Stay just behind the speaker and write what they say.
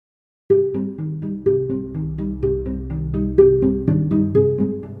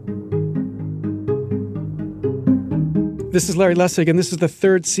This is Larry Lessig, and this is the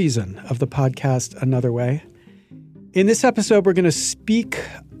third season of the podcast Another Way. In this episode, we're going to speak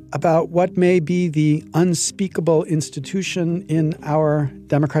about what may be the unspeakable institution in our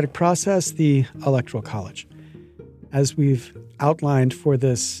democratic process, the Electoral College. As we've outlined for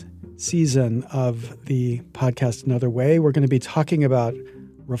this season of the podcast Another Way, we're going to be talking about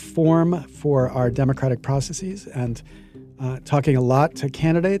reform for our democratic processes and talking a lot to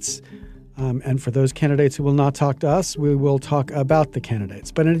candidates. And for those candidates who will not talk to us, we will talk about the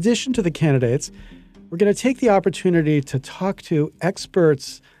candidates. But in addition to the candidates, we're going to take the opportunity to talk to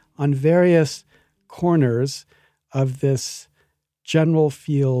experts on various corners of this general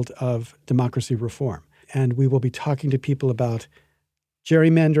field of democracy reform. And we will be talking to people about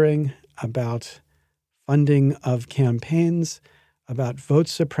gerrymandering, about funding of campaigns, about vote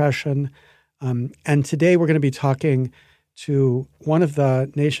suppression. And today we're going to be talking to one of the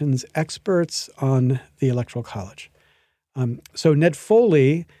nation's experts on the Electoral College. So Ned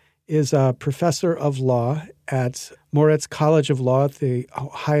Foley is a professor of law at Moritz College of Law at the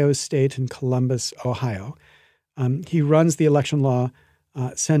Ohio State in Columbus, Ohio. He runs the Election Law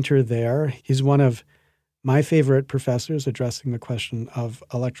Center there. He's one of my favorite professors addressing the question of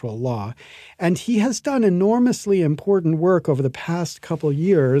electoral law. And he has done enormously important work over the past couple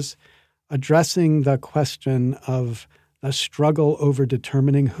years addressing the question of a struggle over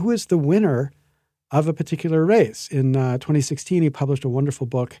determining who is the winner of a particular race. In 2016, he published a wonderful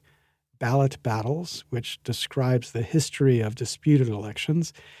book, Ballot Battles, which describes the history of disputed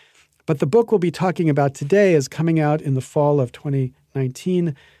elections. But the book we'll be talking about today is coming out in the fall of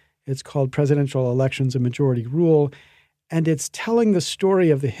 2019. It's called Presidential Elections: A Majority Rule, and it's telling the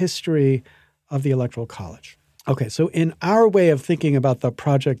story of the history of the Electoral College. Okay, so in our way of thinking about the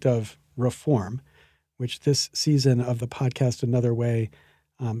project of reform, which this season of the podcast Another Way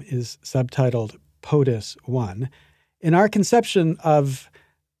is subtitled POTUS 1. In our conception of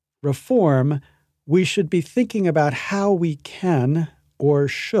reform, we should be thinking about how we can or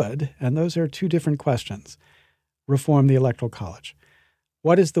should, and those are two different questions, reform the Electoral College.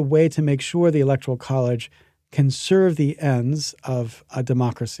 What is the way to make sure the Electoral College can serve the ends of a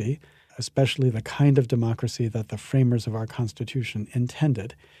democracy, especially the kind of democracy that the framers of our Constitution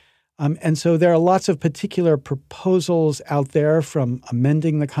intended? And so there are lots of particular proposals out there, from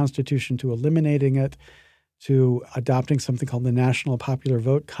amending the Constitution to eliminating it, to adopting something called the National Popular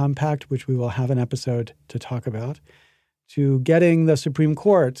Vote Compact, which we will have an episode to talk about, to getting the Supreme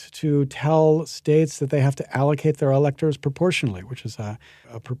Court to tell states that they have to allocate their electors proportionally, which is a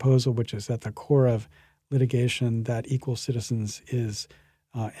proposal which is at the core of litigation that Equal Citizens is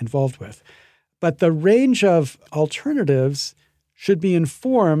involved with. But the range of alternatives should be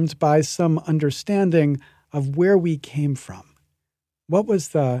informed by some understanding of where we came from. What was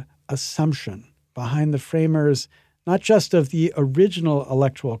the assumption behind the framers, not just of the original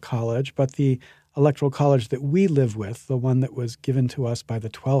Electoral College, but the Electoral College that we live with, the one that was given to us by the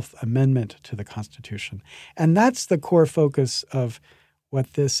 12th Amendment to the Constitution? And that's the core focus of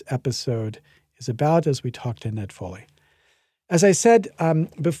what this episode is about as we talk to Ned Foley. As I said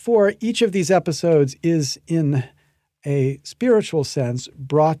before, each of these episodes is in a spiritual sense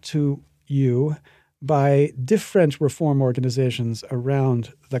brought to you by different reform organizations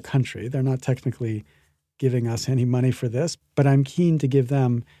around the country. They're not technically giving us any money for this, but I'm keen to give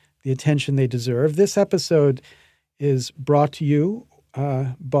them the attention they deserve. This episode is brought to you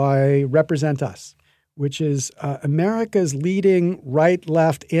by Represent Us, which is America's leading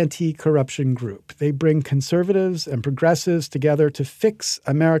right-left anti-corruption group. They bring conservatives and progressives together to fix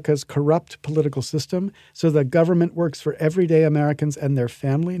America's corrupt political system so that government works for everyday Americans and their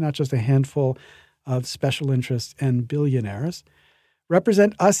family, not just a handful of special interests and billionaires.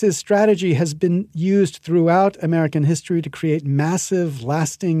 Represent Us's strategy has been used throughout American history to create massive,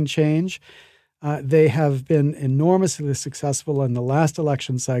 lasting change. They have been enormously successful in the last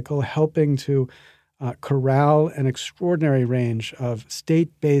election cycle, helping to corral an extraordinary range of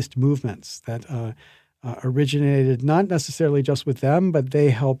state-based movements that originated not necessarily just with them, but they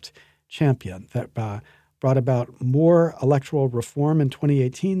helped champion, that brought about more electoral reform in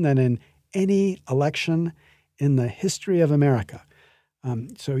 2018 than in any election in the history of America.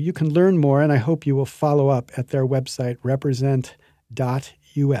 So you can learn more, and I hope you will follow up at their website, represent.us.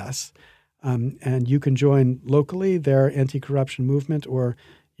 And you can join locally their anti-corruption movement, or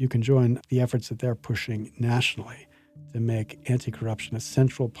you can join the efforts that they're pushing nationally to make anti-corruption a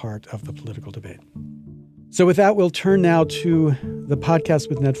central part of the political debate. So with that, we'll turn now to the podcast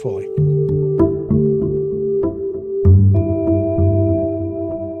with Ned Foley.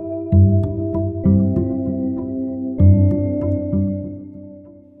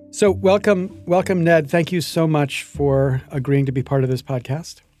 So welcome, Ned. Thank you so much for agreeing to be part of this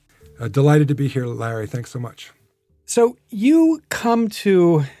podcast. Delighted to be here, Larry. Thanks so much. So you come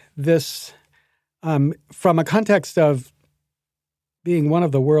to this from a context of being one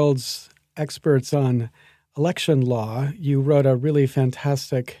of the world's experts on election law. You wrote a really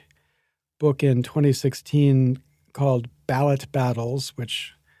fantastic book in 2016 called Ballot Battles,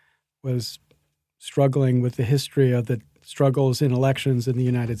 which was struggling with the history of the struggles in elections in the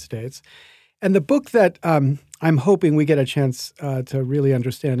United States. And the book that I'm hoping we get a chance to really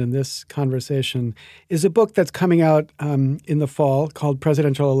understand in this conversation is a book that's coming out in the fall called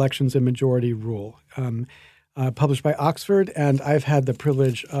Presidential Elections and Majority Rule, published by Oxford. And I've had the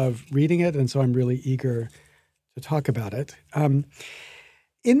privilege of reading it, and so I'm really eager to talk about it.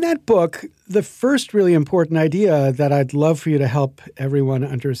 In that book, the first really important idea that I'd love for you to help everyone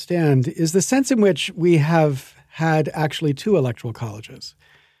understand is the sense in which we have had actually two electoral colleges.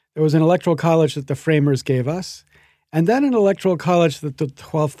 There was an electoral college that the framers gave us, and then an electoral college that the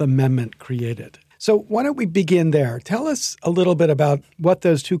 12th Amendment created. So why don't we begin there? Tell us a little bit about what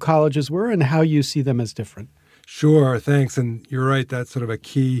those two colleges were and how you see them as different. Sure, thanks. And you're right, that's sort of a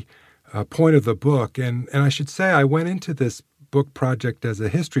key point of the book. And I should say I went into this book project as a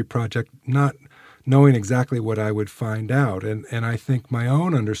history project, not knowing exactly what I would find out. And I think my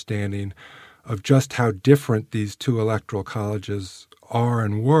own understanding of just how different these two electoral colleges are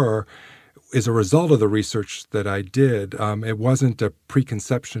and were is a result of the research that I did. It wasn't a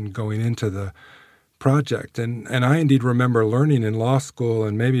preconception going into the project. And I indeed remember learning in law school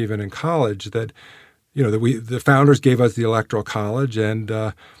and maybe even in college that, the founders gave us the electoral college, and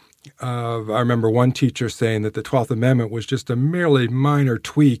I remember one teacher saying that the 12th Amendment was just a merely minor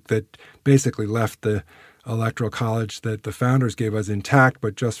tweak that basically left the electoral college that the founders gave us intact,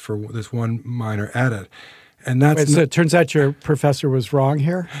 but just for this one minor edit. And that's so it turns out your professor was wrong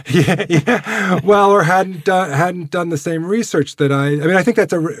here? Yeah. Well, or hadn't done the same research that I think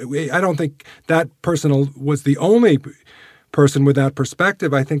I don't think that person was the only person with that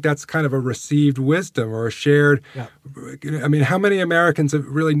perspective. I think that's kind of a received wisdom or a shared. Yeah. I mean, how many Americans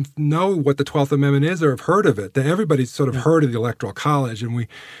really know what the 12th Amendment is or have heard of it? Everybody's sort of heard of the Electoral College,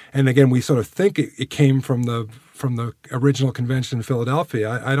 and again, we sort of think it came from the original convention in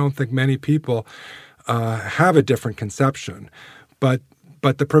Philadelphia. I don't think many people have a different conception, but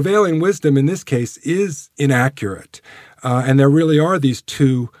the prevailing wisdom in this case is inaccurate, and there really are these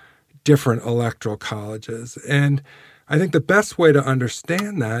two different electoral colleges. And I think the best way to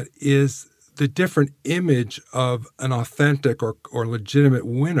understand that is the different image of an authentic or legitimate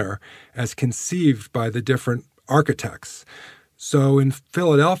winner as conceived by the different architects. So in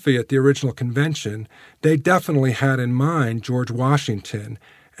Philadelphia at the original convention, they definitely had in mind George Washington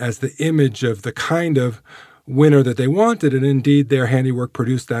as the image of the kind of winner that they wanted, and indeed their handiwork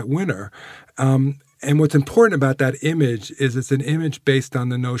produced that winner. And what's important about that image is it's an image based on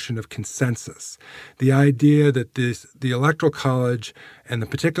the notion of consensus, the idea that the Electoral College and the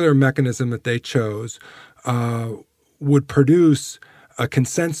particular mechanism that they chose would produce a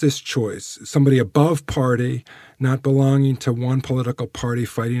consensus choice, somebody above party, not belonging to one political party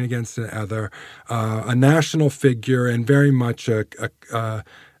fighting against another, a national figure, and very much,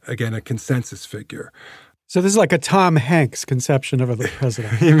 again, a consensus figure. So this is like a Tom Hanks conception of the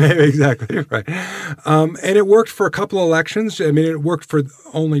president. You may be exactly right. And it worked for a couple of elections. I mean, it worked for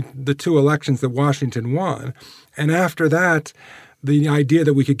only the two elections that Washington won. And after that, the idea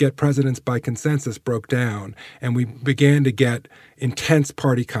that we could get presidents by consensus broke down, and we began to get intense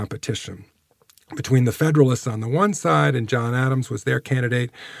party competition between the Federalists on the one side, and John Adams was their candidate,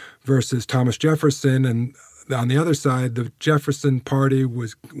 versus Thomas Jefferson. And on the other side, the Jefferson Party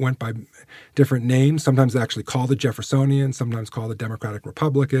went by different names, sometimes actually called the Jeffersonians, sometimes called the Democratic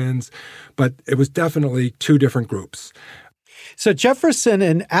Republicans, but it was definitely two different groups. So Jefferson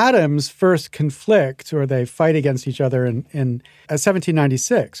and Adams first conflict, or they fight against each other in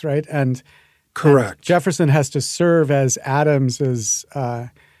 1796, right? And correct. And Jefferson has to serve as Adams's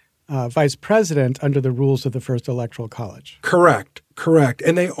vice president under the rules of the first electoral college. Correct.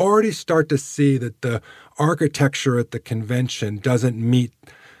 And they already start to see that the architecture at the convention doesn't meet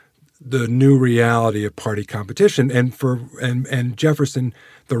the new reality of party competition. And Jefferson,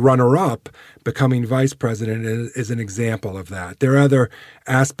 the runner-up, becoming vice president is an example of that. There are other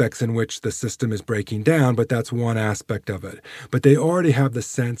aspects in which the system is breaking down, but that's one aspect of it. But they already have the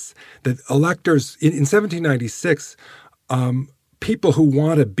sense that electors in 1796, people who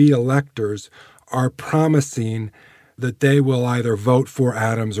want to be electors are promising that they will either vote for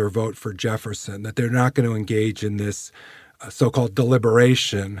Adams or vote for Jefferson, that they're not going to engage in this so-called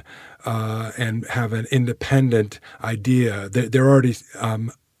deliberation and have an independent idea. They're already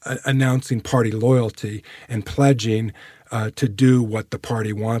announcing party loyalty and pledging to do what the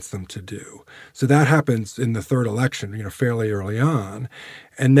party wants them to do. So that happens in the third election, fairly early on.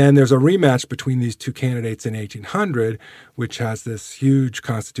 And then there's a rematch between these two candidates in 1800, which has this huge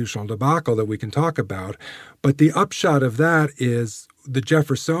constitutional debacle that we can talk about. But the upshot of that is the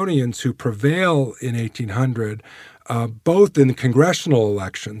Jeffersonians who prevail in 1800, both in the congressional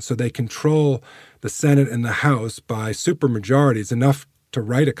elections, so they control the Senate and the House by supermajorities, enough to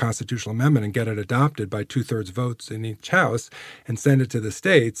write a constitutional amendment and get it adopted by 2/3 votes in each house and send it to the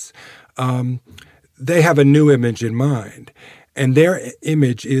states, they have a new image in mind. And their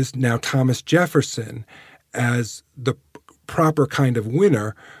image is now Thomas Jefferson as the proper kind of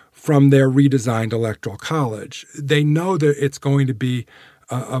winner from their redesigned electoral college. They know that it's going to be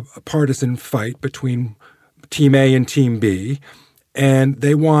a partisan fight between Team A and Team B, and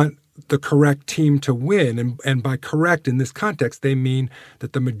they want the correct team to win. And by correct in this context, they mean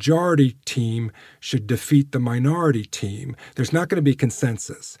that the majority team should defeat the minority team. There's not going to be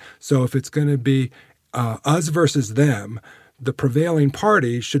consensus. So if it's going to be us versus them, the prevailing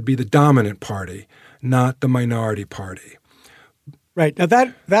party should be the dominant party, not the minority party. Right. Now,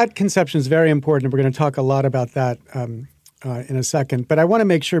 that conception is very important. We're going to talk a lot about that in a second. But I want to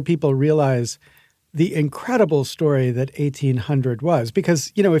make sure people realize the incredible story that 1800 was.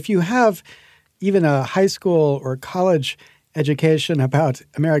 Because, if you have even a high school or college education about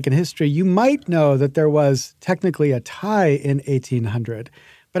American history, you might know that there was technically a tie in 1800.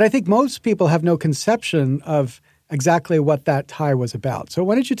 But I think most people have no conception of exactly what that tie was about. So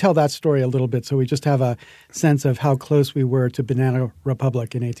why don't you tell that story a little bit so we just have a sense of how close we were to Banana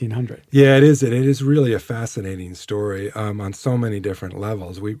Republic in 1800? Yeah, it is. It is really a fascinating story on so many different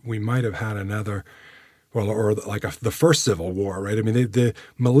levels. We might have had another, the first Civil War, right? I mean, the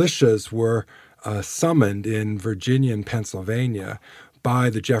militias were summoned in Virginia and Pennsylvania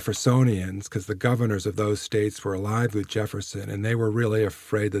by the Jeffersonians because the governors of those states were allied with Jefferson, and they were really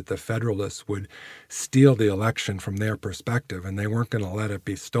afraid that the Federalists would steal the election from their perspective, and they weren't going to let it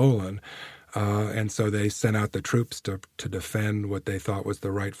be stolen. And so they sent out the troops to defend what they thought was the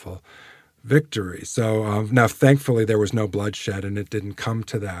rightful victory. So now, thankfully, there was no bloodshed, and it didn't come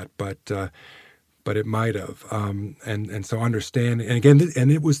to that, but it might have. And so understand, and again,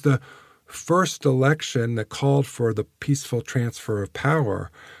 and it was the first election that called for the peaceful transfer of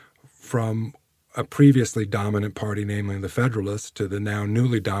power from a previously dominant party, namely the Federalists, to the now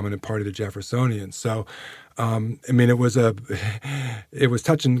newly dominant party, the Jeffersonians. So, it was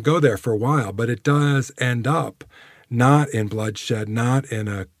touch and go there for a while, but it does end up not in bloodshed, not in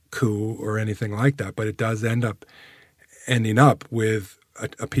a coup or anything like that, but it does ending up with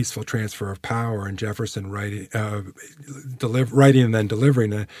a peaceful transfer of power, and Jefferson writing and then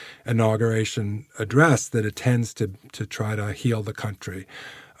delivering an inauguration address that intends to try to heal the country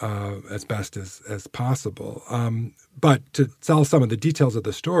as best as possible. But to tell some of the details of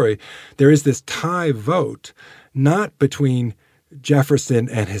the story, there is this tie vote, not between Jefferson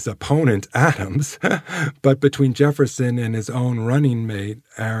and his opponent, Adams, but between Jefferson and his own running mate,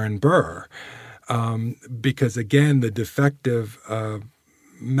 Aaron Burr. Because, again, the defective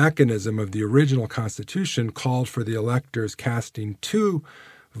mechanism of the original Constitution called for the electors casting two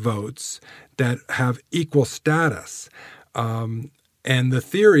votes that have equal status. And the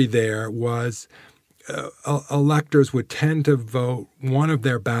theory there was electors would tend to vote one of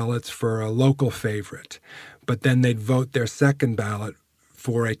their ballots for a local favorite, but then they'd vote their second ballot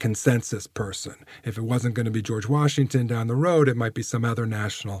for a consensus person. If it wasn't going to be George Washington down the road, it might be some other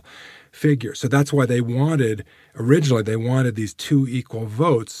national figure. So that's why originally they wanted these two equal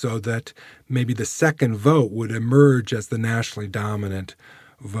votes so that maybe the second vote would emerge as the nationally dominant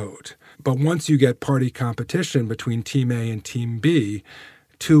vote. But once you get party competition between Team A and Team B,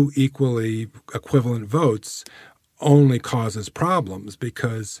 two equally equivalent votes only causes problems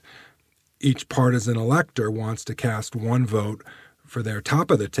because each partisan elector wants to cast one vote for their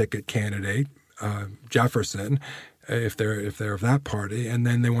top-of-the-ticket candidate, Jefferson, if they're of that party, and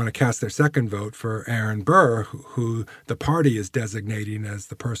then they want to cast their second vote for Aaron Burr, who the party is designating as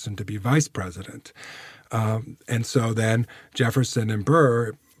the person to be vice president. And so then Jefferson and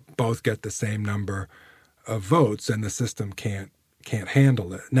Burr both get the same number of votes, and the system can't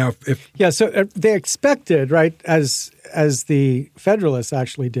handle it. Now, so they expected, right, as the Federalists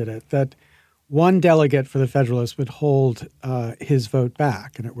actually did it, that one delegate for the Federalists would hold his vote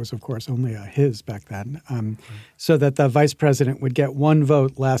back, and it was, of course, only a his back then, so that the vice president would get one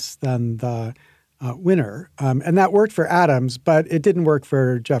vote less than the winner. And that worked for Adams, but it didn't work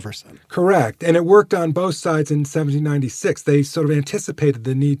for Jefferson. Correct. And it worked on both sides in 1796. They sort of anticipated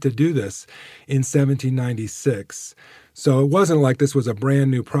the need to do this in 1796. So it wasn't like this was a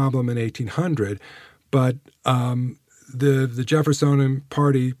brand new problem in 1800, but the Jeffersonian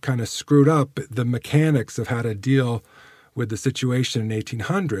Party kind of screwed up the mechanics of how to deal with the situation in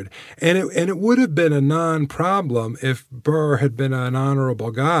 1800. And it would have been a non-problem if Burr had been an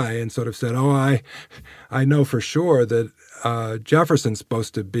honorable guy and sort of said, I know for sure that Jefferson's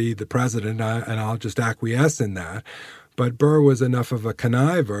supposed to be the president, and I'll just acquiesce in that. But Burr was enough of a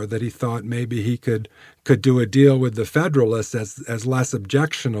conniver that he thought maybe he could do a deal with the Federalists as less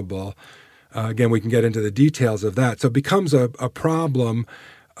objectionable. Again, we can get into the details of that. So it becomes a problem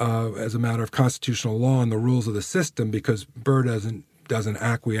as a matter of constitutional law and the rules of the system because Burr doesn't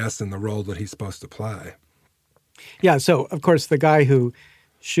acquiesce in the role that he's supposed to play. Yeah, so of course the guy who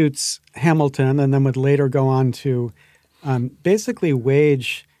shoots Hamilton and then would later go on to basically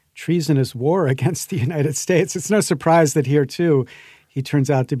wage treasonous war against the United States. It's no surprise that here too he turns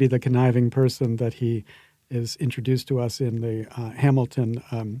out to be the conniving person that he is introduced to us in the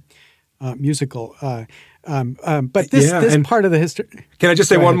Hamilton musical. But this part of the history... Can I just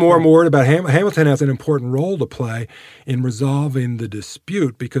say one more word about Hamilton has an important role to play in resolving the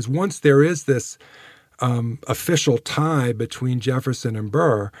dispute because once there is this official tie between Jefferson and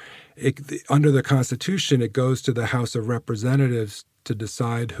Burr, under the Constitution, it goes to the House of Representatives to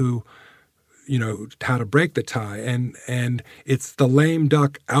decide how to break the tie. And it's the lame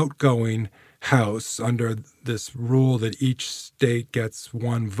duck outgoing House under this rule that each state gets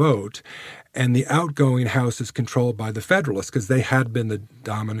one vote. And the outgoing House is controlled by the Federalists because they had been the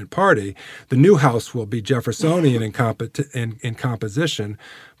dominant party. The new House will be Jeffersonian in composition.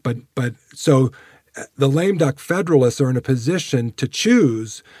 But so the lame duck Federalists are in a position to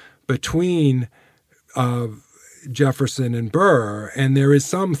choose between Jefferson and Burr. And there is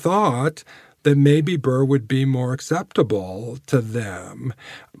some thought that maybe Burr would be more acceptable to them.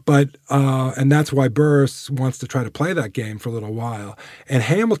 But and that's why Burr wants to try to play that game for a little while. And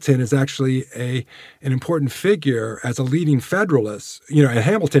Hamilton is actually an important figure as a leading Federalist. And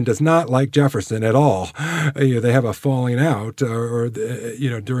Hamilton does not like Jefferson at all. They have a falling out, during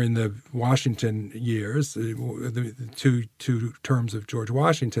the Washington years, the two terms of George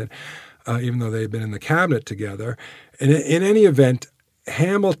Washington, even though they had been in the cabinet together. And in any event,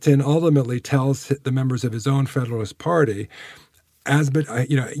 Hamilton ultimately tells the members of his own Federalist Party,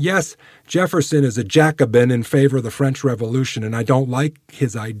 yes, Jefferson is a Jacobin in favor of the French Revolution, and I don't like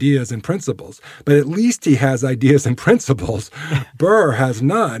his ideas and principles, but at least he has ideas and principles. Burr has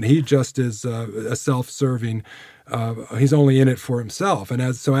none. He just is a self-serving, he's only in it for himself. And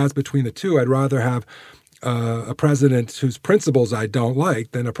as between the two, I'd rather have a president whose principles I don't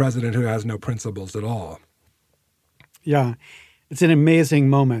like than a president who has no principles at all. Yeah. It's an amazing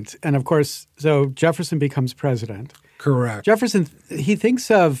moment. And of course, so Jefferson becomes president. Correct. Jefferson, he thinks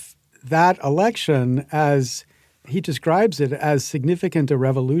of that election as, he describes it as significant a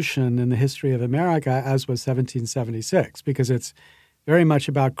revolution in the history of America as was 1776, because it's very much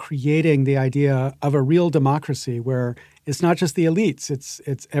about creating the idea of a real democracy where it's not just the elites,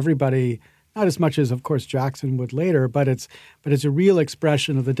 it's everybody, not as much as, of course, Jackson would later, but it's a real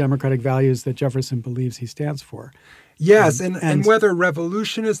expression of the democratic values that Jefferson believes he stands for. Yes, and whether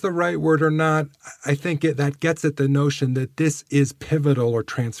revolution is the right word or not, I think that gets at the notion that this is pivotal or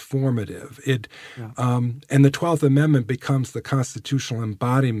transformative. And the 12th Amendment becomes the constitutional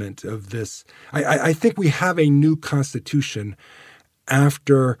embodiment of this. I think we have a new Constitution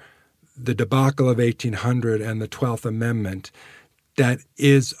after the debacle of 1800 and the 12th Amendment that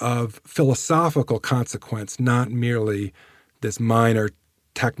is of philosophical consequence, not merely this minor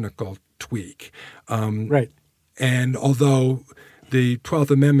technical tweak. Right. And although the 12th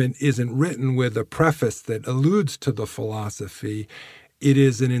Amendment isn't written with a preface that alludes to the philosophy, it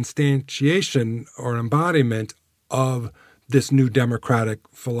is an instantiation or embodiment of this new democratic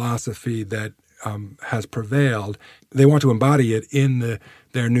philosophy that has prevailed. They want to embody it in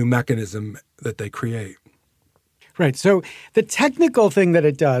their new mechanism that they create. Right. So the technical thing that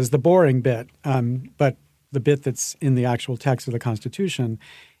it does, the boring bit, but the bit that's in the actual text of the Constitution,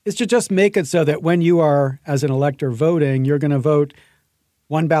 is to just make it so that when you are, as an elector, voting, you're going to vote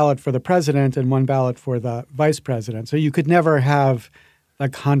one ballot for the president and one ballot for the vice president. So you could never have the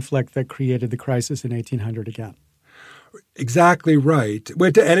conflict that created the crisis in 1800 again. Exactly right.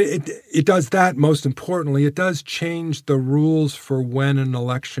 And it does that. Most importantly, it does change the rules for when an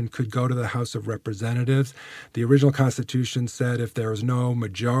election could go to the House of Representatives. The original Constitution said if there was no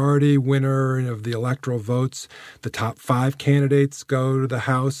majority winner of the electoral votes, the top 5 candidates go to the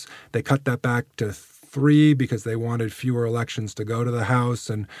House. They cut that back to 3 because they wanted fewer elections to go to the House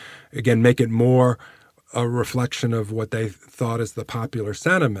and, again, make it more a reflection of what they thought is the popular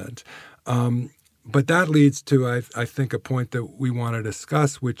sentiment. But that leads to, I think, a point that we want to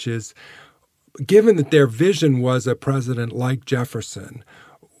discuss, which is, given that their vision was a president like Jefferson,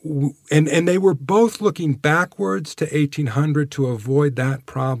 and they were both looking backwards to 1800 to avoid that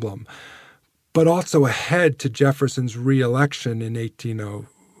problem, but also ahead to Jefferson's reelection in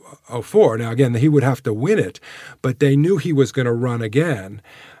 1804. Now, again, he would have to win it, but they knew he was going to run again.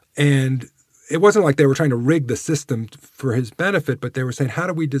 And it wasn't like they were trying to rig the system for his benefit, but they were saying, how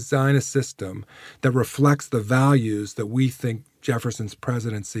do we design a system that reflects the values that we think Jefferson's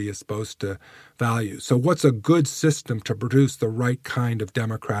presidency is supposed to value? So what's a good system to produce the right kind of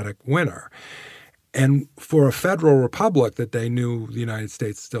democratic winner? And for a federal republic that they knew the United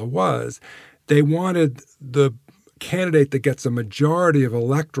States still was, they wanted the candidate that gets a majority of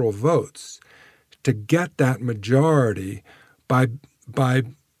electoral votes to get that majority by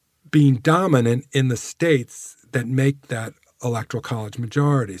being dominant in the states that make that electoral college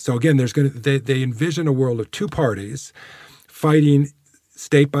majority. So again, they envision a world of two parties fighting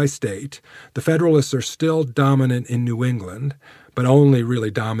state by state. The Federalists are still dominant in New England, but only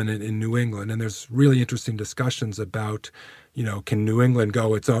really dominant in New England. And there's really interesting discussions about, can New England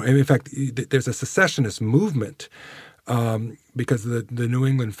go its own? And in fact, there's a secessionist movement because the New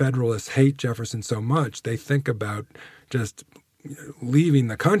England Federalists hate Jefferson so much, they think about just leaving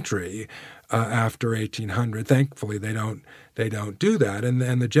the country after 1800. Thankfully, they don't do that.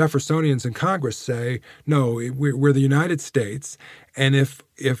 And the Jeffersonians in Congress say, no, we're the United States, and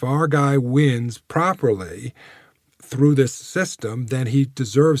if our guy wins properly through this system, then he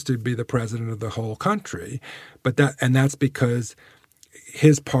deserves to be the president of the whole country. That's because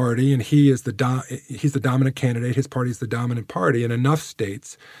his party, and he's the dominant candidate, his party is the dominant party in enough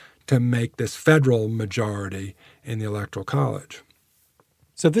states to make this federal majority in the Electoral College.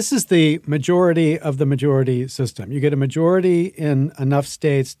 So this is the majority of the majority system. You get a majority in enough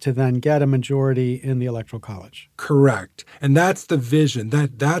states to then get a majority in the Electoral College. Correct. And that's the vision.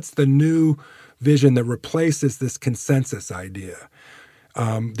 That's the new vision that replaces this consensus idea.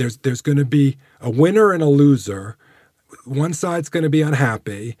 There's going to be a winner and a loser. One side's going to be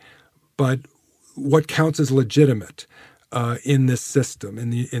unhappy, but what counts as legitimate in this system, in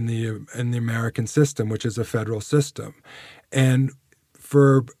the American system, which is a federal system. And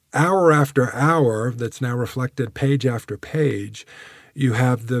for hour after hour, that's now reflected page after page, you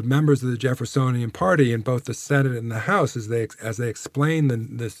have the members of the Jeffersonian Party in both the Senate and the House as they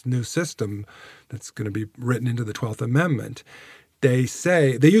explain this new system that's going to be written into the 12th Amendment. They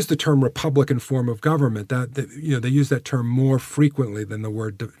use the term Republican form of government. They use that term more frequently than the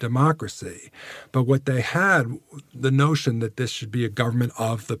word democracy. But what they had, the notion that this should be a government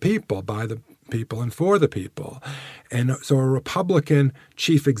of the people, by the people and for the people. And so a Republican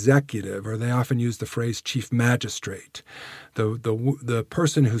chief executive, or they often use the phrase chief magistrate, the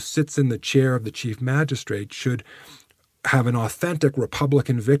person who sits in the chair of the chief magistrate should have an authentic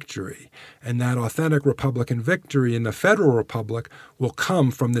Republican victory. And that authentic Republican victory in the federal republic will come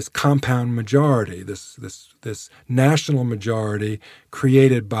from this compound majority, this national majority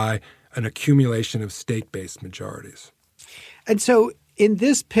created by an accumulation of state-based majorities. And so in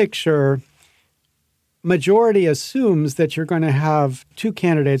this picture, majority assumes that you're going to have two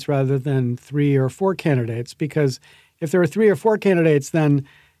candidates rather than three or four candidates, because if there are three or four candidates, then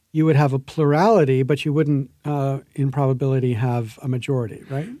you would have a plurality, but you wouldn't, in probability, have a majority,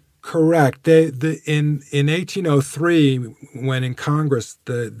 right? Correct. In 1803, when in Congress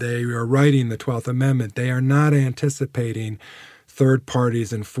they are writing the 12th Amendment, they are not anticipating third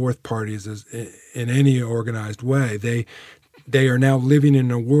parties and fourth parties in any organized way. They are now living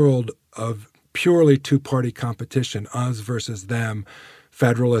in a world of purely two-party competition, us versus them,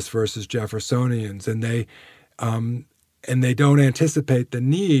 Federalists versus Jeffersonians, and they don't anticipate the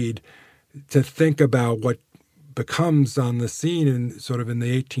need to think about what becomes on the scene in the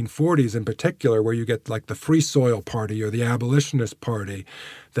 1840s in particular, where you get like the Free Soil Party or the Abolitionist Party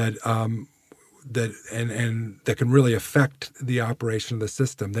that can really affect the operation of the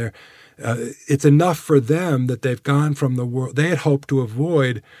system. It's enough for them that they've gone from the world. They had hoped to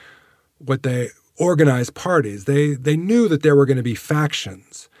avoid what they organized parties. They knew that there were going to be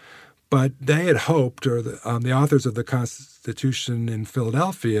factions. But they had hoped, or the authors of the Constitution in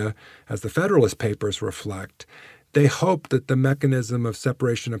Philadelphia, as the Federalist Papers reflect, they hoped that the mechanism of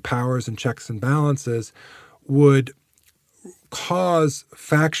separation of powers and checks and balances would cause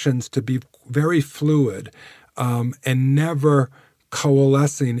factions to be very fluid and never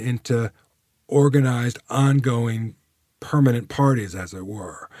coalescing into organized, ongoing, permanent parties, as it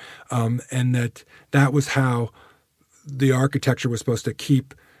were. And that was how the architecture was supposed to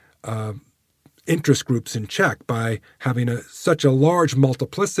keep interest groups in check, by having such a large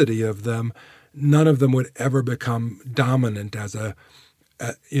multiplicity of them none of them would ever become dominant as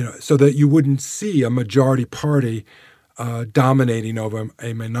so that you wouldn't see a majority party dominating over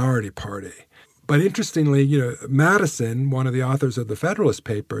a minority party. But interestingly, Madison, one of the authors of the Federalist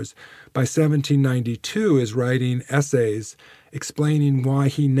Papers, by 1792 is writing essays explaining why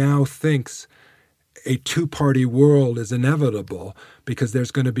he now thinks a two-party world is inevitable, because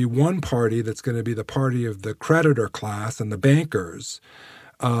there's going to be one party that's going to be the party of the creditor class and the bankers.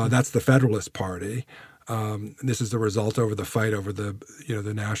 That's the Federalist Party. This is the result over the fight over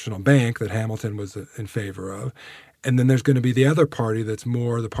the national bank that Hamilton was in favor of. And then there's going to be the other party that's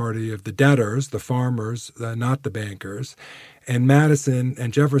more the party of the debtors, the farmers, not the bankers. And Madison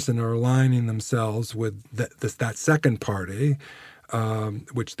and Jefferson are aligning themselves with that second party,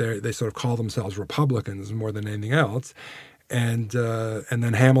 which they sort of call themselves Republicans more than anything else. And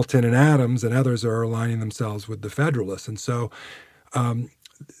then Hamilton and Adams and others are aligning themselves with the Federalists. And so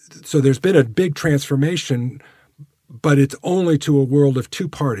there's been a big transformation, but it's only to a world of two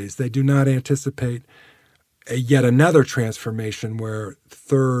parties. They do not anticipate yet another transformation where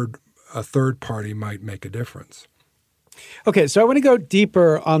a third party might make a difference. Okay, so I want to go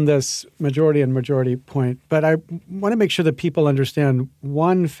deeper on this majority and majority point, but I want to make sure that people understand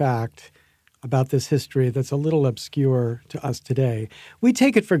one fact about this history that's a little obscure to us today. We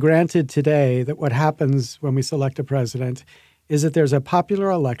take it for granted today that what happens when we select a president is that there's a popular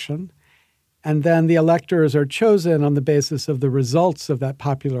election, and then the electors are chosen on the basis of the results of that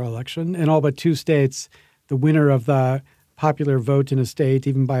popular election. In all but 2 states, the winner of the popular vote in a state,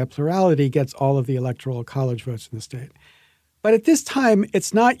 even by a plurality, gets all of the electoral college votes in the state. But at this time,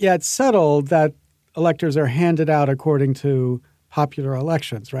 it's not yet settled that electors are handed out according to popular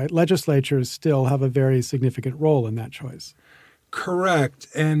elections, right? Legislatures still have a very significant role in that choice. Correct.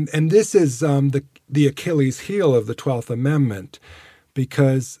 And this is the Achilles heel of the 12th Amendment,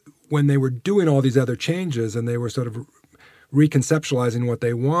 because when they were doing all these other changes and they were sort of reconceptualizing what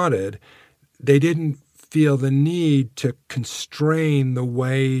they wanted, they didn't feel the need to constrain the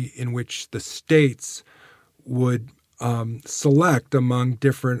way in which the states would select among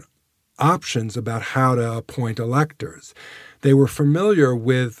different options about how to appoint electors. They were familiar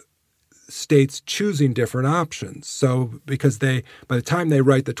with states choosing different options. So because by the time they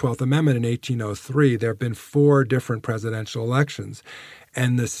write the 12th Amendment in 1803, there have been 4 different presidential elections.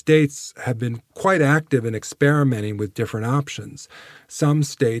 And the states have been quite active in experimenting with different options. Some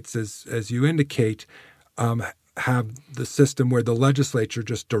states, as you indicate, have the system where the legislature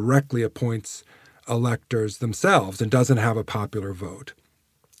just directly appoints electors themselves and doesn't have a popular vote.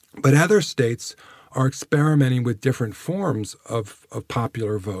 But other states are experimenting with different forms of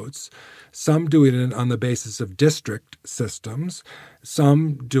popular votes, some doing it on the basis of district systems,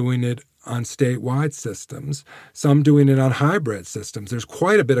 some doing it on statewide systems, some doing it on hybrid systems. There's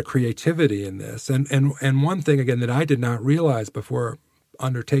quite a bit of creativity in this. And one thing, again, that I did not realize before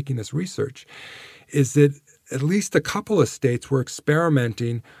undertaking this research is that at least a couple of states were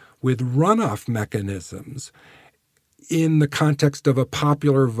experimenting with runoff mechanisms in the context of a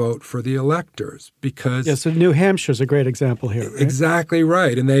popular vote for the electors, because... Yeah, so New Hampshire is a great example here, right? Exactly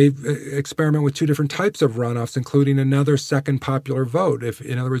right. And they experiment with 2 different types of runoffs, including another second popular vote.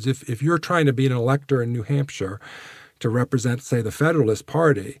 In other words, if you're trying to be an elector in New Hampshire to represent, say, the Federalist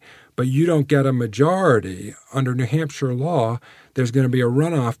Party, but you don't get a majority under New Hampshire law, there's going to be a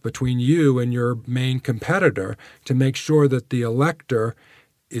runoff between you and your main competitor to make sure that the elector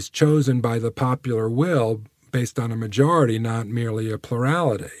is chosen by the popular will based on a majority, not merely a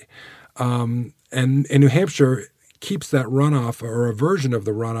plurality. And New Hampshire keeps that runoff, or a version of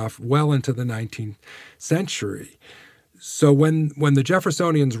the runoff, well into the 19th century. So when the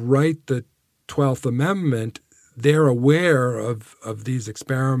Jeffersonians write the 12th Amendment, they're aware of these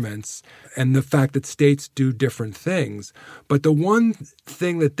experiments and the fact that states do different things. But the one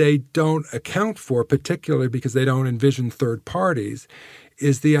thing that they don't account for, particularly because they don't envision third parties,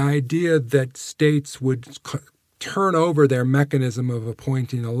 is the idea that states would turn over their mechanism of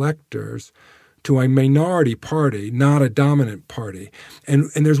appointing electors to a minority party, not a dominant party. And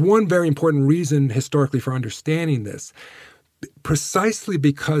there's one very important reason historically for understanding this. Precisely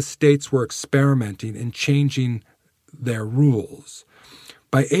because states were experimenting and changing their rules.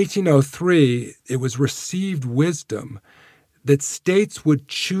 By 1803, it was received wisdom that states would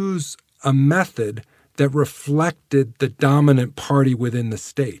choose a method that reflected the dominant party within the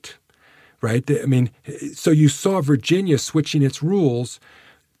state, right? I mean, so you saw Virginia switching its rules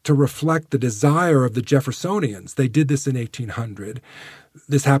to reflect the desire of the Jeffersonians. They did this in 1800.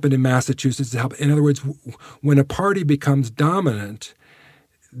 This happened in Massachusetts. In other words, when a party becomes dominant,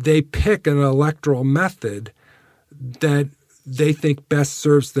 they pick an electoral method that they think best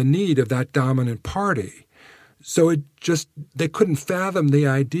serves the need of that dominant party. So they couldn't fathom the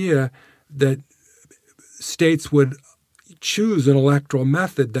idea that states would choose an electoral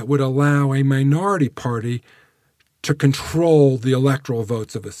method that would allow a minority party to control the electoral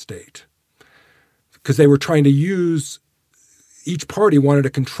votes of a state. Because they were trying to each party wanted to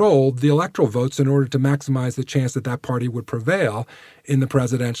control the electoral votes in order to maximize the chance that that party would prevail in the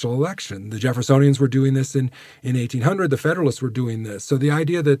presidential election. The Jeffersonians were doing this in 1800. The Federalists were doing this. So the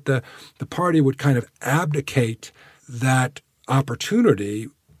idea that the party would kind of abdicate that opportunity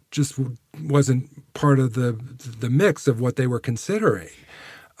just wasn't part of the mix of what they were considering.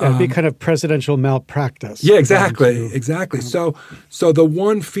 It'd be kind of presidential malpractice. Yeah, exactly. So the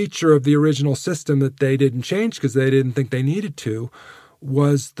one feature of the original system that they didn't change because they didn't think they needed to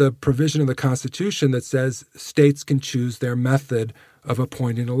was the provision of the Constitution that says states can choose their method of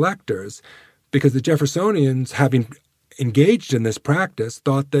appointing electors. Because the Jeffersonians, having engaged in this practice,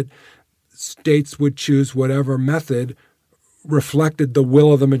 thought that states would choose whatever method reflected the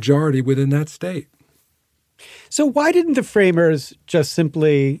will of the majority within that state. So why didn't the framers just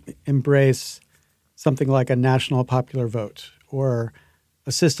simply embrace something like a national popular vote or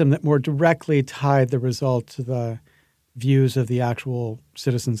a system that more directly tied the result to the views of the actual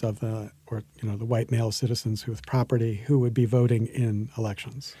citizens of the white male citizens with property who would be voting in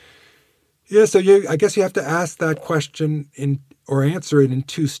elections? Yeah, so I guess you have to ask that question or answer it in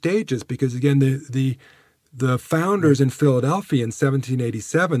two stages because, again, the founders in Philadelphia in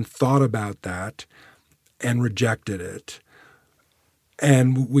 1787 thought about that and rejected it.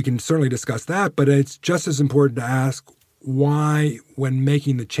 And we can certainly discuss that, but it's just as important to ask why, when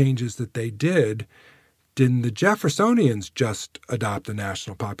making the changes that they didn't the Jeffersonians just adopt the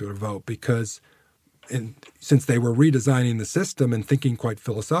national popular vote? Because since they were redesigning the system and thinking quite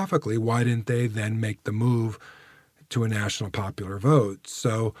philosophically, why didn't they then make the move to a national popular vote?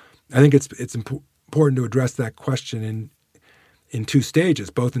 So I think it's important to address that question in two stages,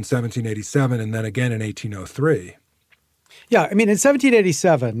 both in 1787 and then again in 1803. Yeah, I mean, in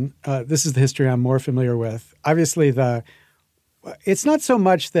 1787, this is the history I'm more familiar with. Obviously, it's not so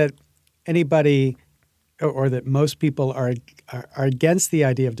much that anybody or that most people are against the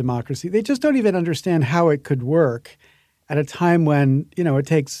idea of democracy. They just don't even understand how it could work at a time when, it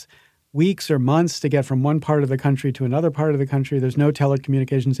takes weeks or months to get from one part of the country to another part of the country. There's no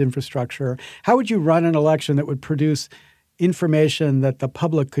telecommunications infrastructure. How would you run an election that would produce information that the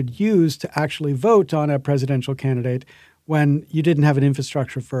public could use to actually vote on a presidential candidate when you didn't have an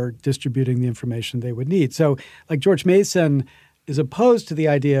infrastructure for distributing the information they would need? So like George Mason is opposed to the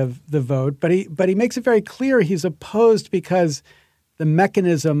idea of the vote, but he makes it very clear he's opposed because the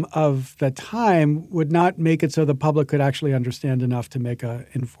mechanism of the time would not make it so the public could actually understand enough to make an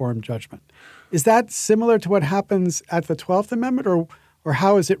informed judgment. Is that similar to what happens at the 12th Amendment, or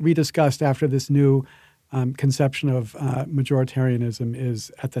how is it rediscussed after this new conception of majoritarianism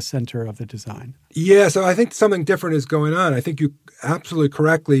is at the center of the design? Yeah, so I think something different is going on. I think you absolutely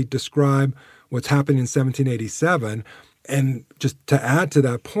correctly describe what's happening in 1787. And just to add to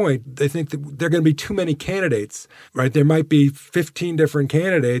that point, they think that there are going to be too many candidates, right? There might be 15 different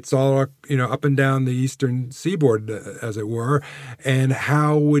candidates all, up and down the eastern seaboard, as it were. And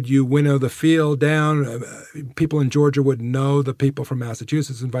how would you winnow the field down? People in Georgia would know the people from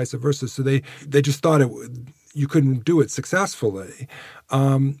Massachusetts and vice versa. So they just thought you couldn't do it successfully.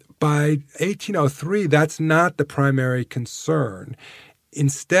 By 1803, that's not the primary concern.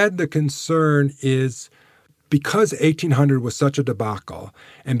 Instead, the concern is because 1800 was such a debacle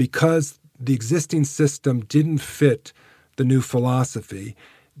and because the existing system didn't fit the new philosophy,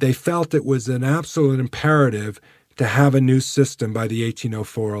 they felt it was an absolute imperative to have a new system by the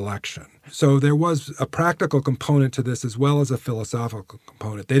 1804 election. So there was a practical component to this as well as a philosophical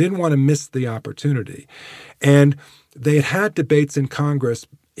component. They didn't want to miss the opportunity. And they had debates in Congress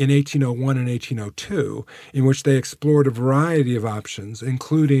in 1801 and 1802 in which they explored a variety of options,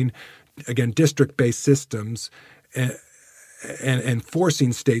 including again, district-based systems and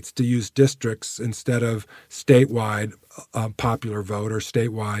forcing states to use districts instead of statewide popular vote or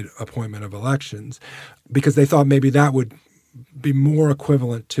statewide appointment of elections, because they thought maybe that would be more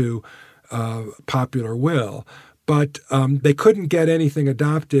equivalent to popular will. But they couldn't get anything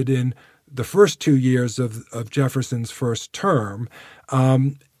adopted in the first 2 years of Jefferson's first term.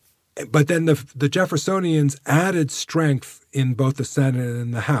 But then the Jeffersonians added strength in both the Senate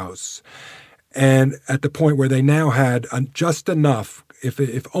and the House. And at the point where they now had just enough,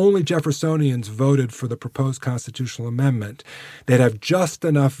 if only Jeffersonians voted for the proposed constitutional amendment, they'd have just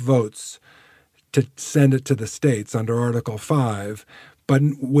enough votes to send it to the states under Article 5. but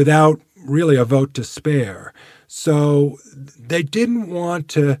without really a vote to spare. So they didn't want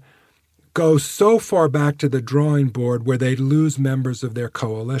to go so far back to the drawing board where they'd lose members of their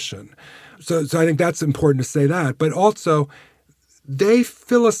coalition. So I think that's important to say that. But also, they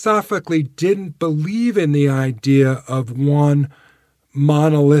philosophically didn't believe in the idea of one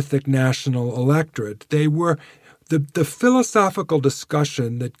monolithic national electorate. They were the philosophical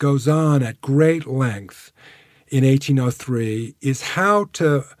discussion that goes on at great length in 1803 is how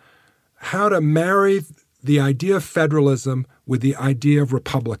to marry the idea of federalism with the idea of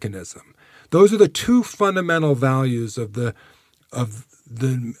republicanism. Those are the two fundamental values of the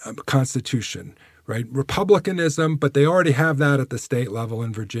Constitution, right? Republicanism, but they already have that at the state level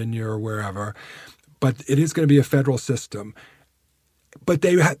in Virginia or wherever. But it is going to be a federal system. But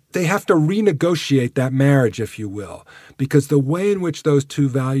they have to renegotiate that marriage, if you will, because the way in which those two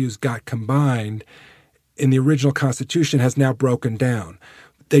values got combined in the original Constitution has now broken down.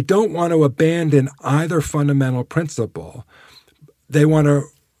 They don't want to abandon either fundamental principle. They want to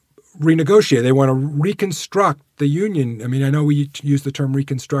renegotiate. They want to reconstruct the Union. I mean, I know we use the term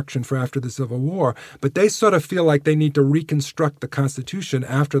Reconstruction for after the Civil War, but they sort of feel like they need to reconstruct the Constitution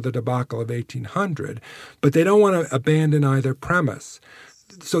after the debacle of 1800, but they don't want to abandon either premise.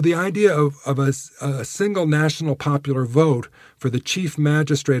 So the idea of a single national popular vote for the chief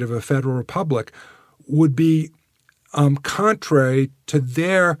magistrate of a federal republic would be contrary to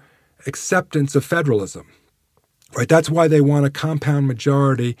their acceptance of federalism. Right, that's why they want a compound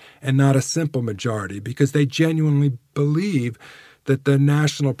majority and not a simple majority, because they genuinely believe that the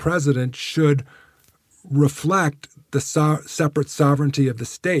national president should reflect the separate sovereignty of the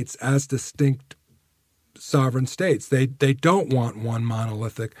states as distinct sovereign states. They don't want one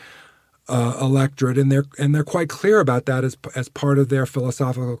monolithic electorate, and they're quite clear about that as part of their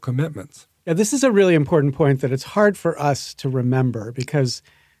philosophical commitments. Yeah, this is a really important point that it's hard for us to remember because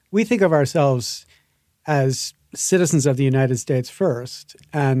we think of ourselves as citizens of the United States first,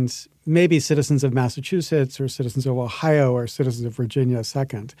 and maybe citizens of Massachusetts or citizens of Ohio or citizens of Virginia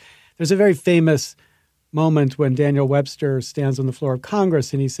second. There's a very famous moment when Daniel Webster stands on the floor of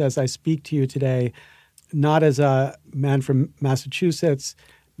Congress and he says, "I speak to you today not as a man from Massachusetts,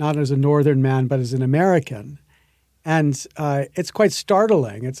 not as a northern man, but as an American." And it's quite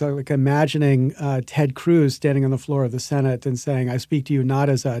startling. It's like imagining Ted Cruz standing on the floor of the Senate and saying, "I speak to you not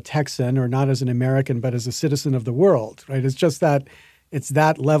as a Texan or not as an American, but as a citizen of the world," right? It's just that it's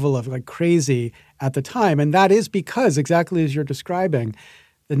that level of like crazy at the time. And that is because, exactly as you're describing,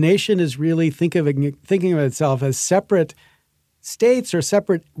 the nation is really thinking of itself as separate states or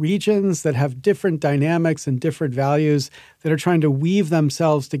separate regions that have different dynamics and different values that are trying to weave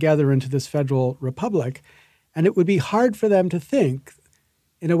themselves together into this federal republic. And it would be hard for them to think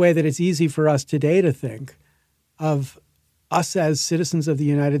in a way that it's easy for us today to think of us as citizens of the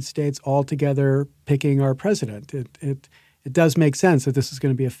United States all together picking our president. It does make sense that this is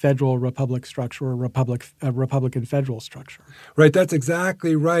going to be a federal republic structure or a Republican federal structure. Right. That's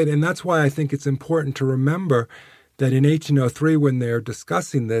exactly right. And that's why I think it's important to remember that in 1803, when they're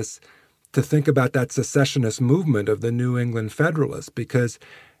discussing this, to think about that secessionist movement of the New England Federalists, because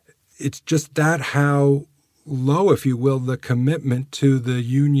it's just that how low, if you will, the commitment to the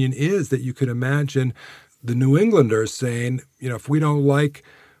Union is, that you could imagine the New Englanders saying, if we don't like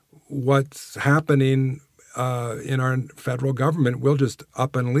what's happening in our federal government, we'll just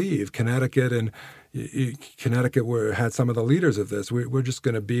up and leave. Connecticut had some of the leaders of this. We're just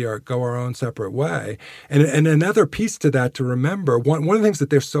going to go our own separate way. And another piece to that to remember, one of the things that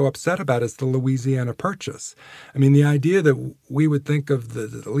they're so upset about is the Louisiana Purchase. I mean, the idea that we would think of the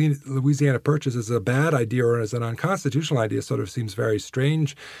Louisiana Purchase as a bad idea or as an unconstitutional idea sort of seems very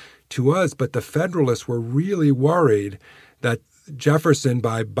strange to us. But the Federalists were really worried that Jefferson,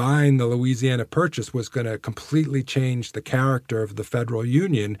 by buying the Louisiana Purchase, was going to completely change the character of the federal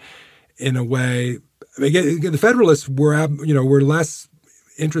union in a way. The Federalists were less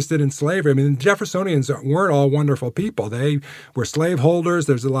interested in slavery. I mean, the Jeffersonians weren't all wonderful people. They were slaveholders.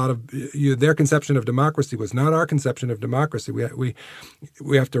 There's a lot of their conception of democracy was not our conception of democracy.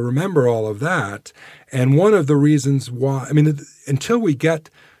 We have to remember all of that. And one of the reasons why, until we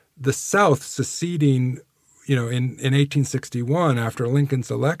get the South seceding, in 1861 after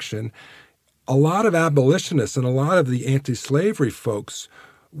Lincoln's election, a lot of abolitionists and a lot of the anti-slavery folks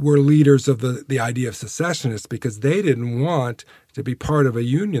were leaders of the idea of secessionists because they didn't want to be part of a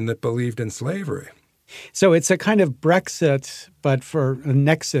union that believed in slavery. So it's a kind of Brexit, but for an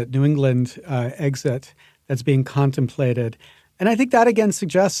exit, New England exit that's being contemplated. And I think that, again,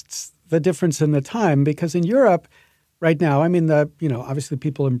 suggests the difference in the time because in Europe right now, obviously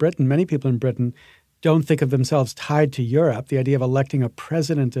many people in Britain, don't think of themselves tied to Europe. The idea of electing a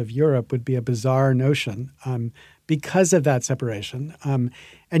president of Europe would be a bizarre notion because of that separation.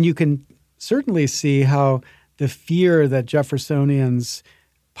 And you can certainly see how the fear that Jeffersonians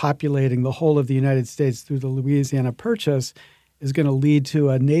populating the whole of the United States through the Louisiana Purchase is going to lead to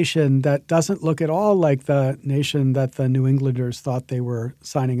a nation that doesn't look at all like the nation that the New Englanders thought they were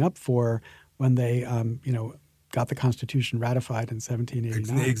signing up for when they, got the Constitution ratified in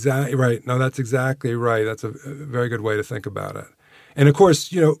 1789. Exactly right. No, that's exactly right. That's a very good way to think about it. And of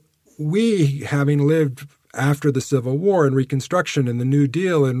course, we, having lived after the Civil War and Reconstruction and the New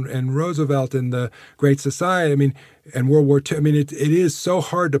Deal and Roosevelt and the Great Society, and World War II, it is so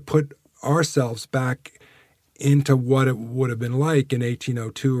hard to put ourselves back into what it would have been like in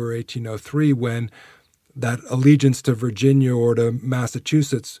 1802 or 1803 when that allegiance to Virginia or to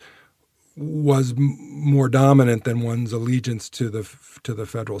Massachusetts was more dominant than one's allegiance to the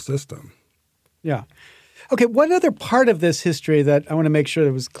federal system. Yeah. Okay, one other part of this history that I want to make sure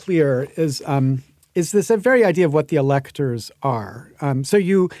that was clear is this a very idea of what the electors are. So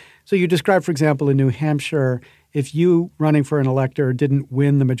you described, for example, in New Hampshire, if you running for an elector didn't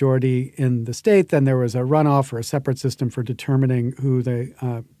win the majority in the state, then there was a runoff or a separate system for determining who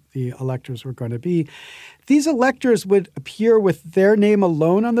the electors were going to be. These electors would appear with their name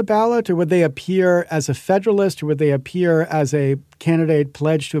alone on the ballot, or would they appear as a Federalist, or would they appear as a candidate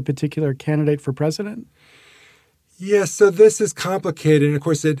pledged to a particular candidate for president? Yes, so this is complicated. And of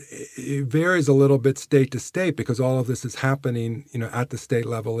course, it varies a little bit state to state because all of this is happening, at the state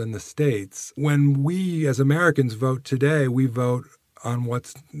level in the states. When we as Americans vote today, we vote on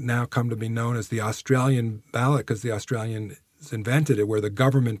what's now come to be known as the Australian ballot because the Australians invented it, where the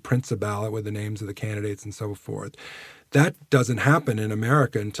government prints a ballot with the names of the candidates and so forth. That doesn't happen in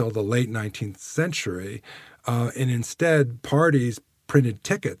America until the late 19th century. And instead, parties printed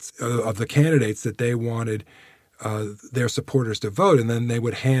tickets of the candidates that they wanted their supporters to vote, and then they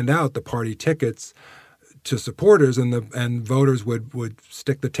would hand out the party tickets to supporters, and voters would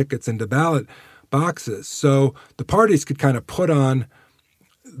stick the tickets into ballot boxes. So the parties could kind of put on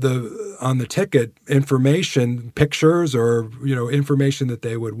the ticket information, pictures, or information that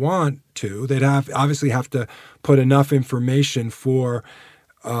they would want to. They'd obviously have to put enough information for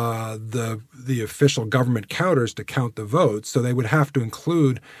the official government counters to count the votes. So they would have to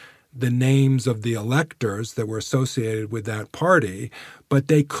include the names of the electors that were associated with that party. But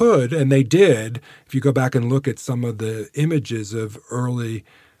they could, and they did, if you go back and look at some of the images of early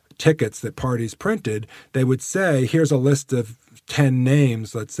tickets that parties printed, they would say, here's a list of 10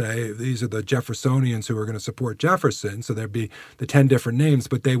 names, let's say. These are the Jeffersonians who are going to support Jefferson. So there'd be the 10 different names,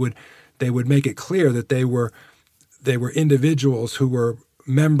 but they would make it clear that they were individuals who were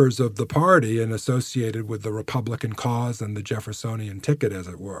members of the party and associated with the Republican cause and the Jeffersonian ticket, as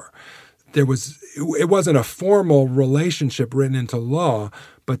it were. It wasn't a formal relationship written into law,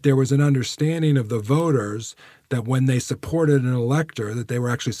 but there was an understanding of the voters that when they supported an elector, that they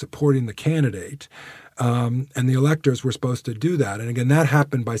were actually supporting the candidate. And the electors were supposed to do that. And again, that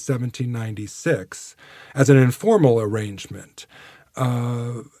happened by 1796 as an informal arrangement,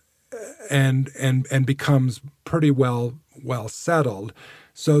 and becomes pretty well settled.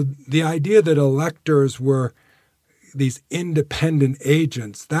 So the idea that electors were these independent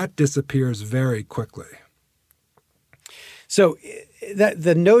agents, that disappears very quickly. So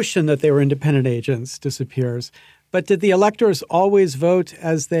the notion that they were independent agents disappears. But did the electors always vote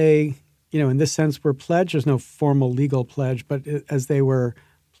as they, in this sense, were pledged? There's no formal legal pledge, but as they were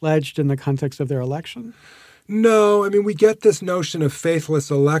pledged in the context of their election? No, we get this notion of faithless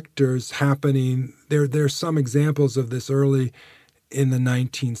electors happening. There's some examples of this early in the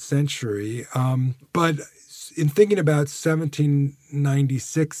 19th century. But in thinking about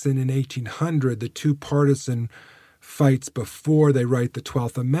 1796 and in 1800, the two partisan fights before they write the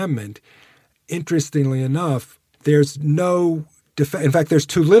 12th Amendment, interestingly enough, there's no in fact, there's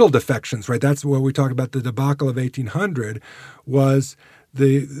too little defections, right? That's what we talk about. The debacle of 1800 was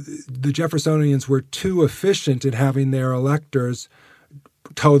the Jeffersonians were too efficient in having their electors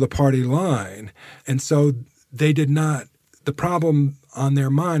toe the party line. And so they did not, the problem on their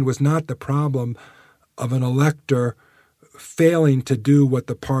mind was not the problem of an elector failing to do what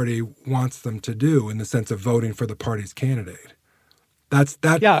the party wants them to do in the sense of voting for the party's candidate.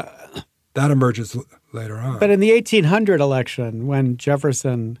 That emerges later on. But in the 1800 election, when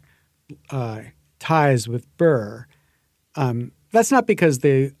Jefferson ties with Burr, that's not because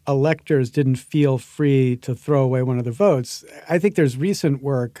the electors didn't feel free to throw away one of the votes. I think there's recent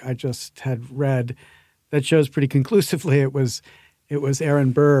work I just had read that shows pretty conclusively it was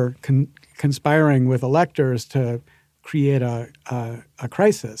Aaron Burr conspiring with electors to create a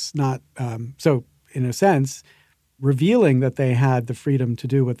crisis. So in a sense, revealing that they had the freedom to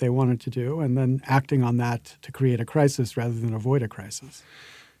do what they wanted to do and then acting on that to create a crisis rather than avoid a crisis.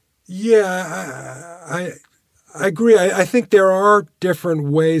 Yeah, I agree. I think there are different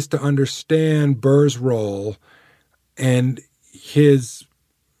ways to understand Burr's role and his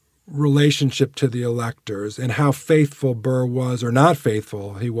relationship to the electors and how faithful Burr was or not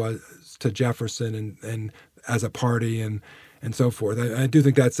faithful he was to Jefferson and as a party and so forth. I do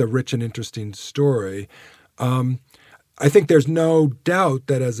think that's a rich and interesting story. I think there's no doubt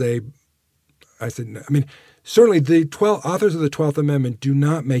that certainly the authors of the 12th Amendment do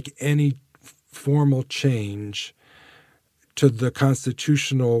not make any formal change to the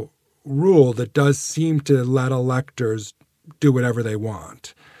constitutional rule that does seem to let electors do whatever they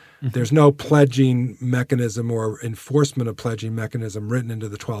want. Mm-hmm. There's no pledging mechanism or enforcement of pledging mechanism written into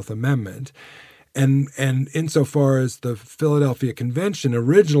the 12th Amendment. And insofar as the Philadelphia Convention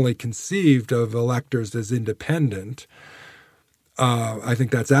originally conceived of electors as independent, I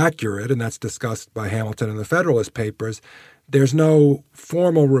think that's accurate, and that's discussed by Hamilton in the Federalist Papers. There's no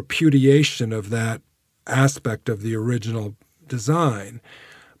formal repudiation of that aspect of the original design.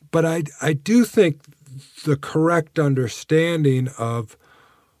 But I do think the correct understanding of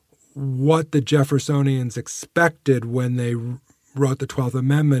what the Jeffersonians expected when they wrote the 12th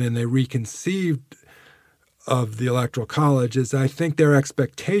Amendment and they reconceived of the Electoral College is I think their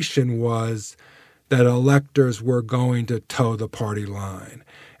expectation was that electors were going to toe the party line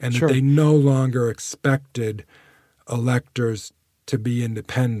and that they no longer expected electors to be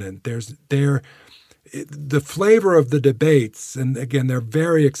independent. The flavor of the debates, and again, they're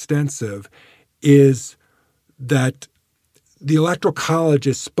very extensive, is that the Electoral College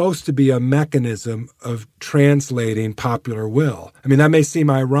is supposed to be a mechanism of translating popular will. I mean, that may seem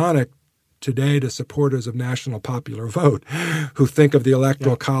ironic today to supporters of national popular vote who think of the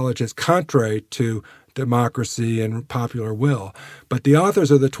Electoral College as contrary to democracy and popular will. But the authors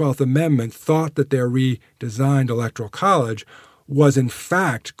of the 12th Amendment thought that their redesigned Electoral College was in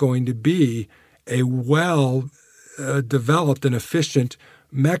fact going to be a well-developed and efficient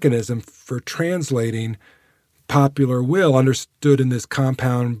mechanism for translating popular will understood in this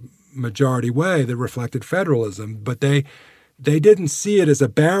compound majority way that reflected federalism. But they didn't see it as a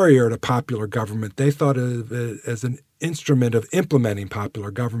barrier to popular government. They thought of it as an instrument of implementing popular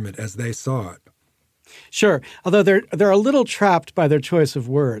government as they saw it. Sure. Although they're a little trapped by their choice of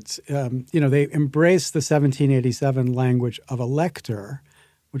words. They embrace the 1787 language of elector,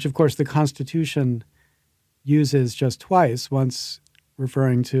 which, of course, the Constitution uses just twice, once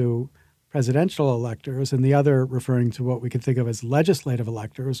referring to presidential electors and the other referring to what we could think of as legislative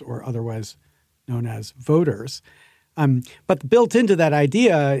electors or otherwise known as voters. But built into that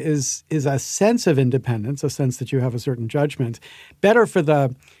idea is a sense of independence, a sense that you have a certain judgment. Better for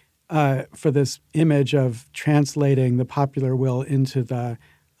this image of translating the popular will into the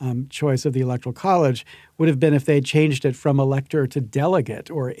choice of the Electoral College would have been if they changed it from elector to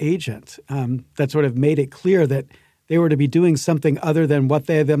delegate or agent. That sort of made it clear that they were to be doing something other than what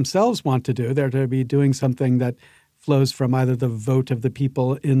they themselves want to do. They're to be doing something that flows from either the vote of the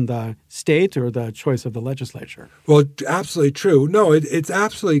people in the state or the choice of the legislature. Well, absolutely true. No, it's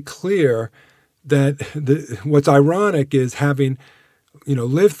absolutely clear that what's ironic is having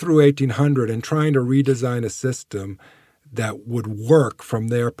lived through 1800 and trying to redesign a system that would work from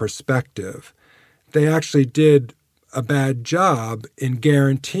their perspective, they actually did a bad job in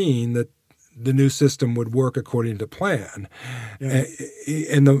guaranteeing that the new system would work according to plan. Yeah.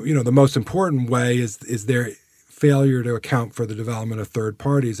 And the most important way is their failure to account for the development of third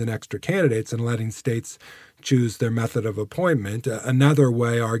parties and extra candidates and letting states choose their method of appointment. Another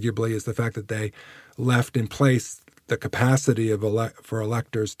way, arguably, is the fact that they left in place the capacity for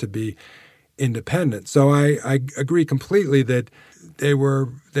electors to be independent. So I agree completely that they were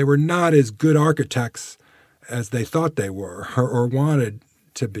not as good architects as they thought they were or wanted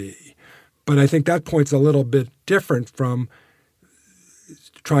to be. But I think that point's a little bit different from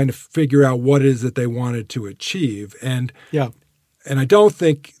trying to figure out what it is that they wanted to achieve. And I don't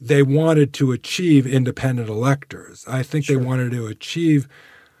think they wanted to achieve independent electors. I think they wanted to achieve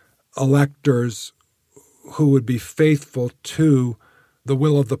electors who would be faithful to the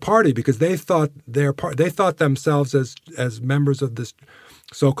will of the party, because they thought themselves as members of this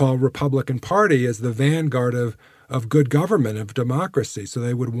so-called Republican Party as the vanguard of good government, of democracy. So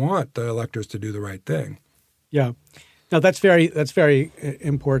they would want the electors to do the right thing. Yeah. No, that's very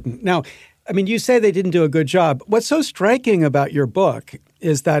important. Now, I mean, you say they didn't do a good job. What's so striking about your book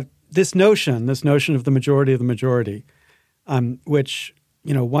is that this notion of the majority, which,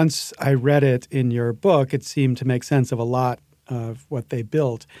 once I read it in your book, it seemed to make sense of a lot of what they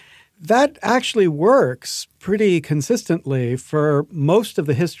built. that actually works pretty consistently for most of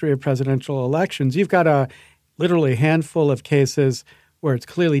the history of presidential elections. You've got a literally handful of cases where it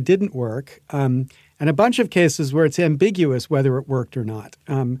clearly didn't work, and a bunch of cases where it's ambiguous whether it worked or not.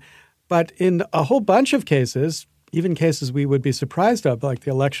 But in a whole bunch of cases, even cases we would be surprised of, like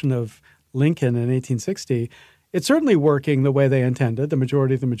the election of Lincoln in 1860, it's certainly working the way they intended, the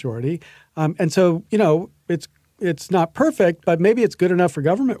majority of the majority. And so, it's not perfect, but maybe it's good enough for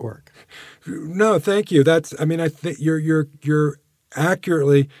government work. No, thank you. I think you're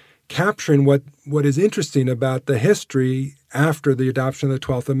accurately capturing what is interesting about the history after the adoption of the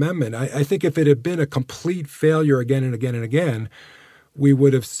 12th Amendment. I think if it had been a complete failure again and again and again, we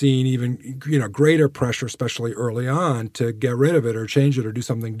would have seen even greater pressure, especially early on, to get rid of it or change it or do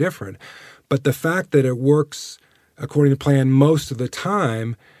something different. But the fact that it works according to plan most of the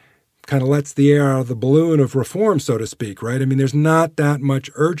time kind of lets the air out of the balloon of reform, so to speak, right? I mean, there's not that much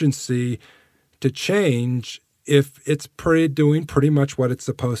urgency to change if it's doing pretty much what it's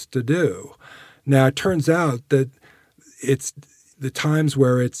supposed to do. Now, it turns out that it's the times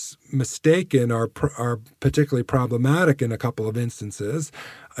where it's mistaken are particularly problematic in a couple of instances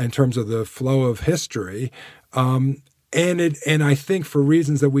in terms of the flow of history. And I think for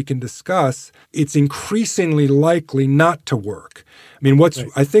reasons that we can discuss, it's increasingly likely not to work. I mean,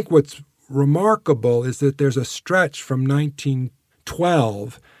 I think what's remarkable is that there's a stretch from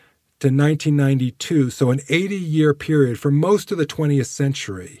 1912 to 1992, so an 80-year period for most of the 20th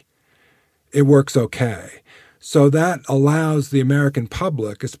century, it works okay. So that allows the American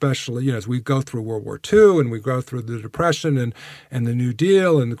public, especially as we go through World War II and we go through the Depression and the New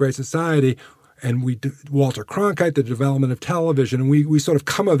Deal and the Great Society, and Walter Cronkite, the development of television, and we sort of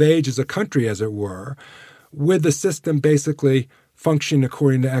come of age as a country, as it were, with the system basically functioning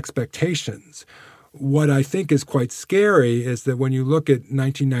according to expectations. What I think is quite scary is that when you look at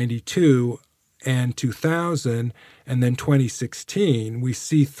 1992 and 2000 and then 2016, we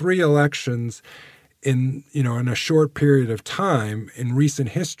see 3 elections in a short period of time in recent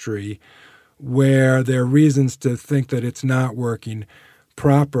history where there are reasons to think that it's not working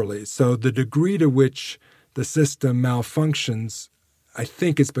properly. So the degree to which the system malfunctions, I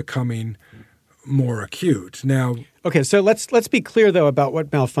think, is becoming more acute. Now, okay, so let's be clear, though, about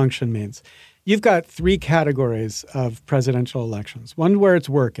what malfunction means. You've got 3 categories of presidential elections. One where it's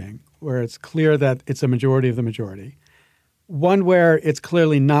working, where it's clear that it's a majority of the majority. One where it's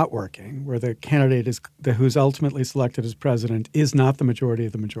clearly not working, where the candidate who's ultimately selected as president is not the majority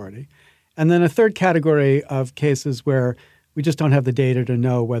of the majority. And then a third category of cases where we just don't have the data to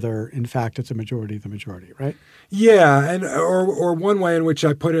know whether, in fact, it's a majority of the majority, right? Yeah, and or one way in which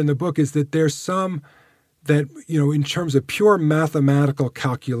I put it in the book is that there's some that, in terms of pure mathematical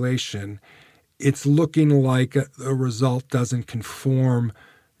calculation, it's looking like a result doesn't conform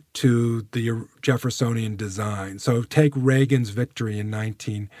to the Jeffersonian design. So take Reagan's victory in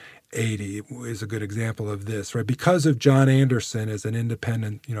 1980 is a good example of this, right? Because of John Anderson as an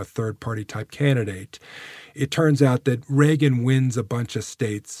independent, third-party type candidate, it turns out that Reagan wins a bunch of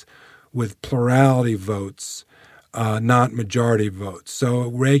states with plurality votes, not majority votes. So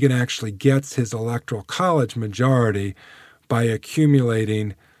Reagan actually gets his electoral college majority by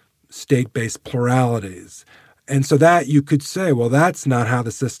accumulating state-based pluralities. And so that you could say, well, that's not how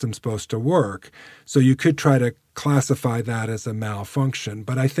the system's supposed to work. So you could try to classify that as a malfunction.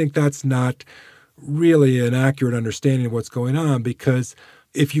 But I think that's not really an accurate understanding of what's going on, because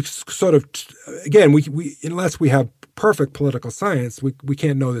if you sort of, again, we unless we have perfect political science, we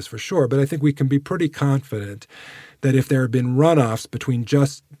can't know this for sure. But I think we can be pretty confident that if there had been runoffs between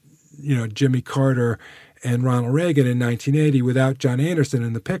just, Jimmy Carter and Ronald Reagan in 1980 without John Anderson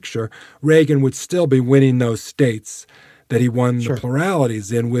in the picture, Reagan would still be winning those states that he won the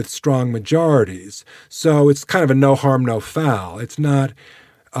pluralities in with strong majorities. So it's kind of a no harm, no foul. It's not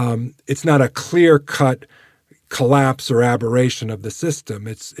a clear-cut collapse or aberration of the system.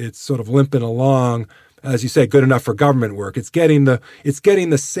 It's sort of limping along, as you say, good enough for government work. It's getting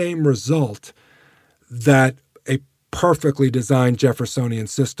the same result that a perfectly designed Jeffersonian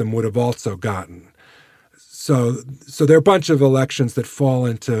system would have also gotten. So there are a bunch of elections that fall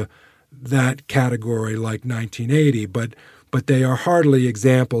into that category, like 1980, but they are hardly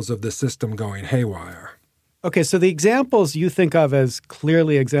examples of the system going haywire. Okay, so the examples you think of as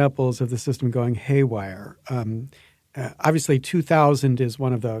clearly examples of the system going haywire, obviously 2000 is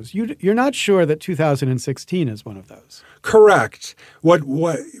one of those. You're not sure that 2016 is one of those. Correct.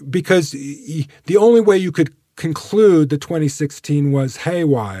 Because the only way you could conclude that 2016 was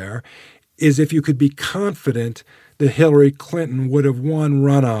haywire is if you could be confident that Hillary Clinton would have won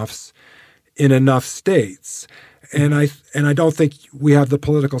runoffs in enough states. And I don't think we have the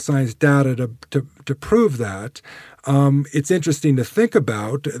political science data to prove that. It's interesting to think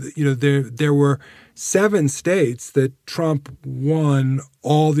about. There were 7 states that Trump won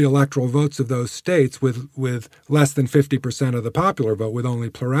all the electoral votes of those states with less than 50% of the popular vote, with only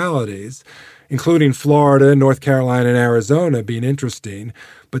pluralities, including Florida, North Carolina, and Arizona being interesting.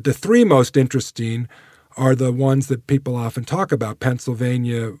 But the 3 most interesting are the ones that people often talk about: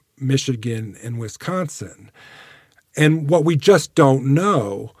 Pennsylvania, Michigan, and Wisconsin. And what we just don't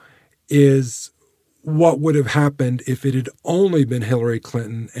know is what would have happened if it had only been Hillary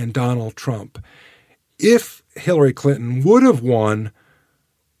Clinton and Donald Trump. If Hillary Clinton would have won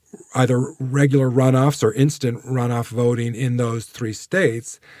either regular runoffs or instant runoff voting in those 3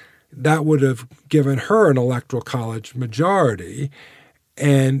 states, that would have given her an electoral college majority.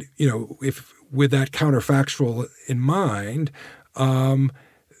 And, if with that counterfactual in mind,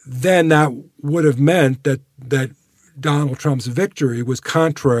 then that would have meant that Donald Trump's victory was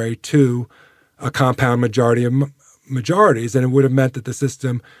contrary to a compound majority of majorities, and it would have meant that the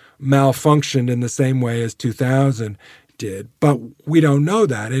system malfunctioned in the same way as 2000 did. But we don't know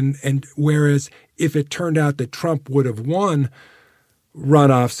that. And whereas if it turned out that Trump would have won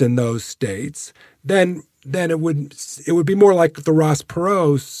runoffs in those states, then it would be more like the Ross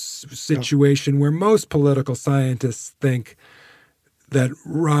Perot situation, where most political scientists think that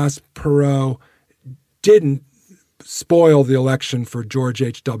Ross Perot didn't spoil the election for George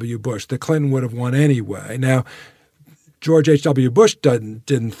H.W. Bush, that Clinton would have won anyway. Now, George H.W. Bush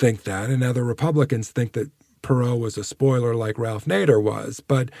didn't think that, and other Republicans think that Perot was a spoiler like Ralph Nader was,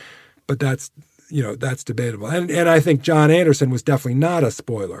 but that's debatable. And I think John Anderson was definitely not a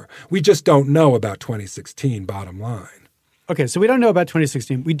spoiler. We just don't know about 2016, bottom line. Okay, so we don't know about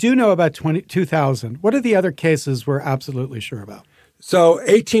 2016. We do know about 2000. What are the other cases we're absolutely sure about? So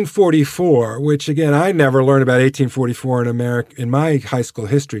 1844, which again, I never learned about 1844 in my high school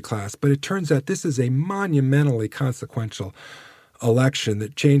history class, but it turns out this is a monumentally consequential election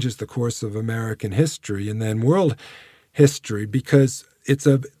that changes the course of American history and then world history, because it's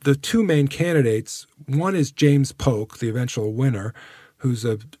the 2 main candidates. One is James Polk, the eventual winner, who's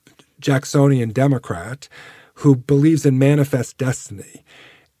a Jacksonian Democrat who believes in manifest destiny.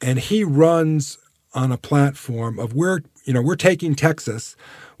 And he runs on a platform of we're taking Texas,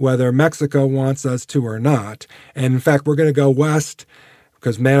 whether Mexico wants us to or not. And in fact, we're going to go west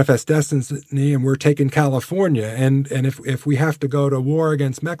because manifest destiny, and we're taking California. And if we have to go to war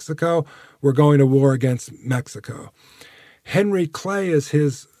against Mexico, we're going to war against Mexico. Henry Clay is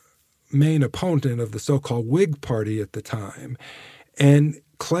his main opponent of the so-called Whig Party at the time. And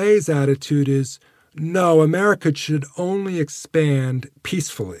Clay's attitude is, no, America should only expand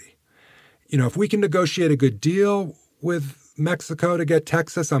peacefully. If we can negotiate a good deal with Mexico to get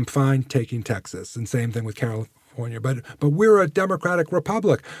Texas, I'm fine taking Texas. And same thing with California. But we're a democratic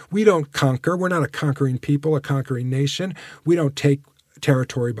republic. We don't conquer. We're not a conquering people, a conquering nation. We don't take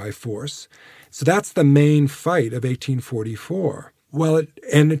territory by force. So that's the main fight of 1844. Well,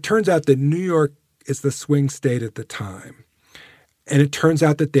 it turns out that New York is the swing state at the time. And it turns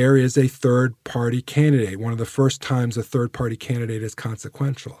out that there is a third-party candidate, one of the first times a third-party candidate is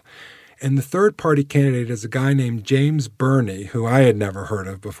consequential. And the third-party candidate is a guy named James Birney, who I had never heard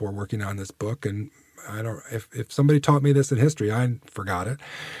of before working on this book. And if somebody taught me this in history, I forgot it.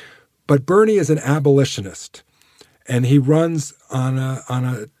 But Birney is an abolitionist, and he runs on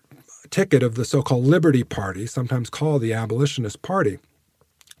a ticket of the so-called Liberty Party, sometimes called the Abolitionist Party.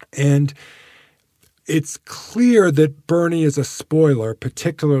 And it's clear that Birney is a spoiler,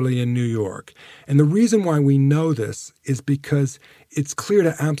 particularly in New York. And the reason why we know this is because it's clear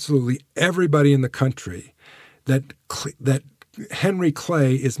to absolutely everybody in the country that Henry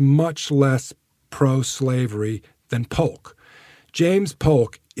Clay is much less pro-slavery than Polk. James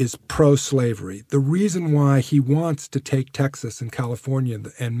Polk is pro-slavery. The reason why he wants to take Texas and California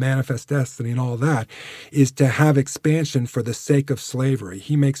and manifest destiny and all that is to have expansion for the sake of slavery.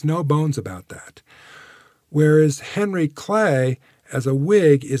 He makes no bones about that. Whereas Henry Clay, as a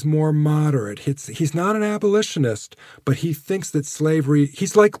Whig, is more moderate. He's not an abolitionist, but he thinks that slavery,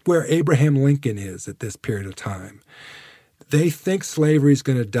 he's like where Abraham Lincoln is at this period of time. They think slavery is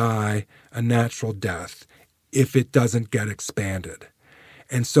going to die a natural death if it doesn't get expanded.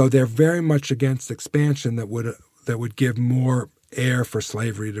 And so they're very much against expansion that would give more air for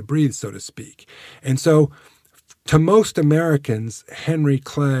slavery to breathe, so to speak. And so to most Americans, Henry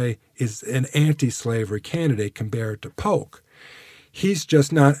Clay is an anti-slavery candidate compared to Polk. He's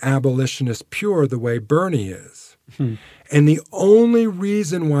just not abolitionist pure the way Birney is. And the only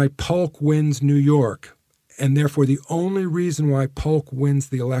reason why Polk wins New York, and therefore the only reason why Polk wins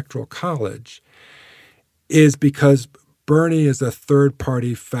the Electoral College, is because Bernie is a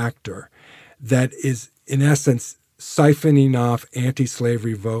third-party factor that is, in essence, siphoning off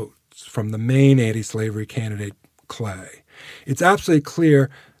anti-slavery votes from the main anti-slavery candidate, Clay. It's absolutely clear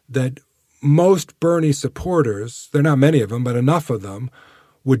that most Bernie supporters, there are not many of them, but enough of them,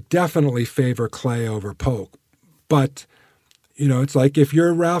 would definitely favor Clay over Polk. But, it's like if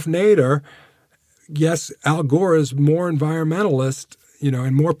you're Ralph Nader, yes, Al Gore is more environmentalist,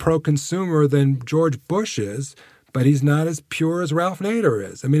 and more pro-consumer than George Bush is, but he's not as pure as Ralph Nader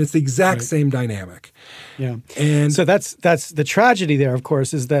is. I mean, it's the exact same dynamic. Yeah. And so that's the tragedy there, of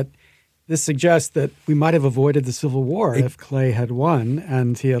course, is that this suggests that we might have avoided the Civil War if Clay had won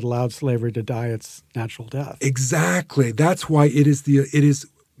and he had allowed slavery to die its natural death. Exactly. That's why it is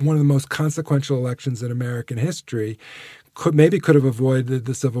one of the most consequential elections in American history. Could have avoided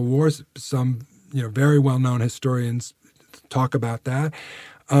the Civil War. Some very well-known historians talk about that.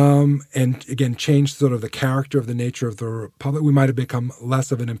 And again, change sort of the character of the nature of the republic. We might have become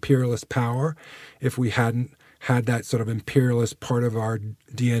less of an imperialist power if we hadn't had that sort of imperialist part of our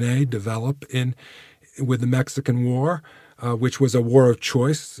DNA develop with the Mexican War, which was a war of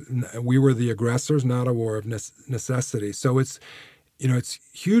choice. We were the aggressors, not a war of necessity. So it's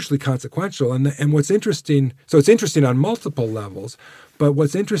hugely consequential. And what's interesting, so it's interesting on multiple levels, but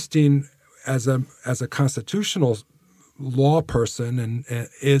what's interesting as a constitutional law person and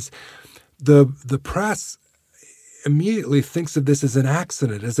is the press immediately thinks of this as an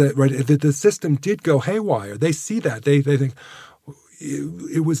accident, that the system did go haywire. They see that. They think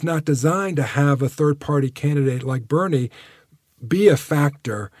it was not designed to have a third-party candidate like Bernie be a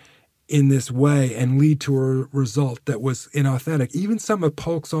factor in this way and lead to a result that was inauthentic. Even some of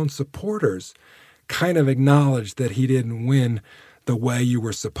Polk's own supporters kind of acknowledged that he didn't win the way you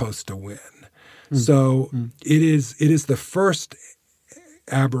were supposed to win. So it is the first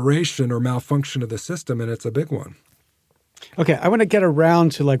aberration or malfunction of the system, and it's a big one. Okay, I want to get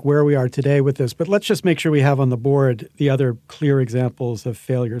around to where we are today with this, but let's just make sure we have on the board the other clear examples of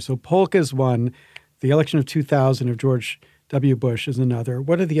failure. So Polk is one. The election of 2000 of George W. Bush is another.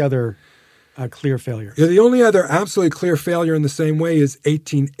 What are the other clear failures? Yeah, the only other absolutely clear failure in the same way is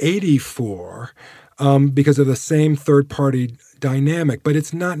 1884 because of the same third-party dynamic, but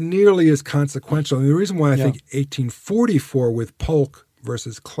it's not nearly as consequential. And the reason why I think 1844 with Polk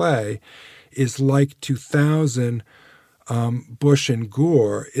versus Clay is like 2000 Bush and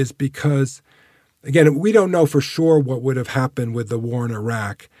Gore is because, again, we don't know for sure what would have happened with the war in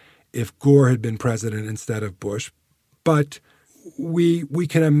Iraq if Gore had been president instead of Bush. But we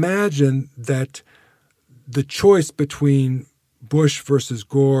can imagine that the choice between Bush versus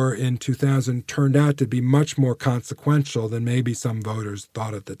Gore in 2000 turned out to be much more consequential than maybe some voters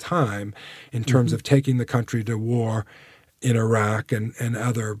thought at the time in terms of taking the country to war in Iraq and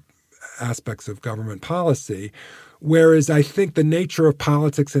other aspects of government policy. Whereas I think the nature of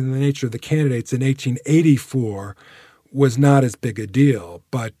politics and the nature of the candidates in 1884 was not as big a deal.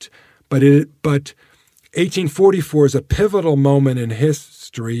 But 1844 is a pivotal moment in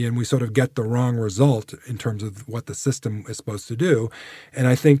history, and we sort of get the wrong result in terms of what the system is supposed to do. And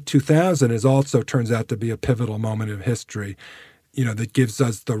I think 2000 also turns out to be a pivotal moment in history, that gives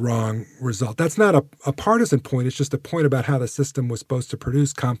us the wrong result. That's not a partisan point. It's just a point about how the system was supposed to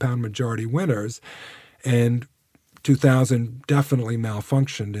produce compound majority winners. And 2000 definitely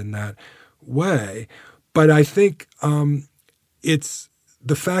malfunctioned in that way. But I think it's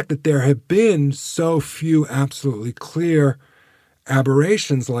the fact that there have been so few absolutely clear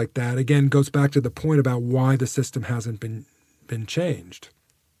aberrations like that, again, goes back to the point about why the system hasn't been changed.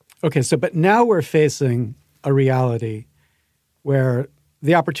 Okay, but now we're facing a reality where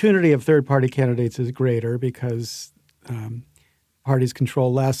the opportunity of third-party candidates is greater because parties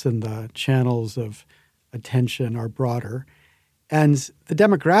control less and the channels of attention are broader. And the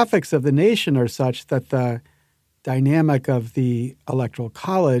demographics of the nation are such that the dynamic of the Electoral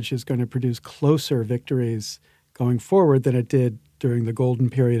College is going to produce closer victories going forward than it did during the golden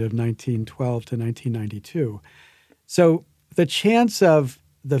period of 1912 to 1992. So the chance of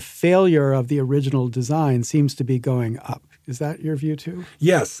the failure of the original design seems to be going up. Is that your view too?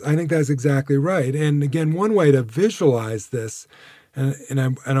 Yes, I think that's exactly right. And again, one way to visualize this, and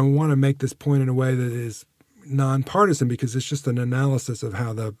I want to make this point in a way that is nonpartisan because it's just an analysis of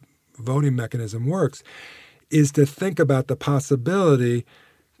how the voting mechanism works, is to think about the possibility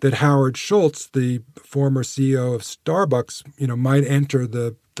that Howard Schultz, the former CEO of Starbucks, might enter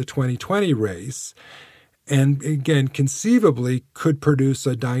the 2020 race, and again, conceivably could produce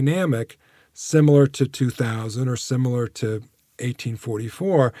a dynamic similar to 2000 or similar to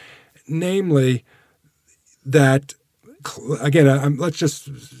 1844, namely that again, let's just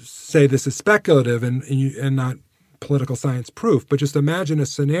say this is speculative and not political science proof, but just imagine a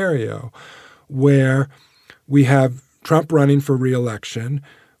scenario where we have Trump running for re-election,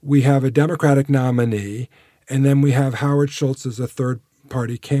 we have a Democratic nominee, and then we have Howard Schultz as a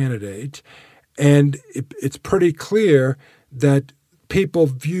third-party candidate. And it's pretty clear that people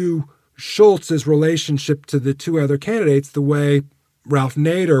view Schultz's relationship to the two other candidates the way Ralph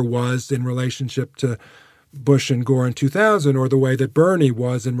Nader was in relationship to Bush and Gore in 2000, or the way that Bernie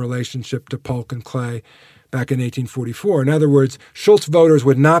was in relationship to Polk and Clay back in 1844. In other words, Schultz voters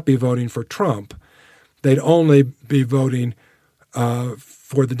would not be voting for Trump. They'd only be voting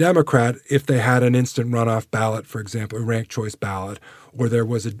for the Democrat if they had an instant runoff ballot, for example, a ranked choice ballot, or there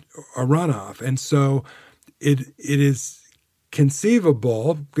was a runoff. And so it is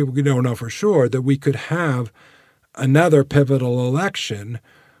conceivable, we don't know for sure, that we could have another pivotal election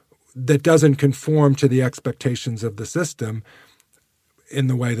that doesn't conform to the expectations of the system in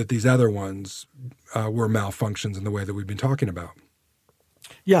the way that these other ones were malfunctions in the way that we've been talking about.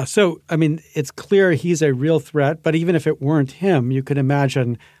 Yeah. So, I mean, it's clear he's a real threat, but even if it weren't him, you could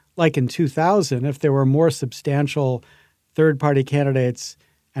imagine, like in 2000, if there were more substantial third-party candidates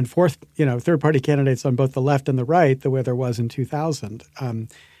and third-party candidates on both the left and the right, the way there was in 2000,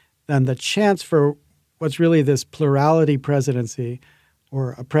 then the chance for what's really this plurality presidency,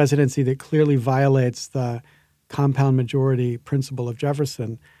 or a presidency that clearly violates the compound majority principle of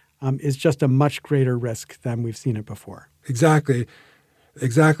Jefferson, is just a much greater risk than we've seen it before. Exactly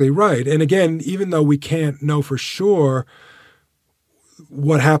right. And again, even though we can't know for sure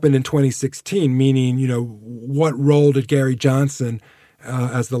what happened in 2016, meaning, what role did Gary Johnson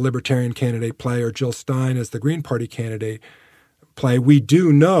as the Libertarian candidate play, or Jill Stein as the Green Party candidate play, we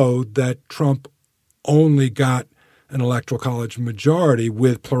do know that Trump only got an electoral college majority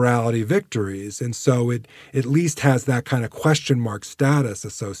with plurality victories. And so it at least has that kind of question mark status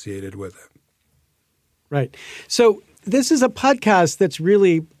associated with it. Right. So this is a podcast that's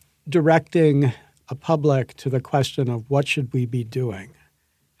really directing a public to the question of what should we be doing?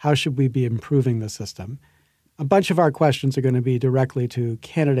 How should we be improving the system? A bunch of our questions are going to be directly to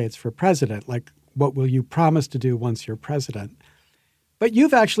candidates for president, like what will you promise to do once you're president? But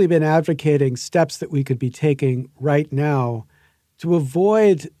you've actually been advocating steps that we could be taking right now to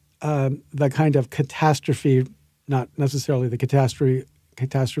avoid the kind of catastrophe, not necessarily the catastrophe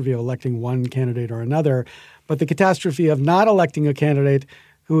of electing one candidate or another, but the catastrophe of not electing a candidate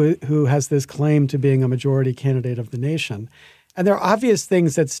who has this claim to being a majority candidate of the nation. And there are obvious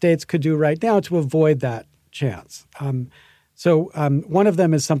things that states could do right now to avoid that chance. So one of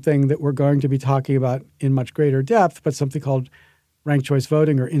them is something that we're going to be talking about in much greater depth, but something called ranked choice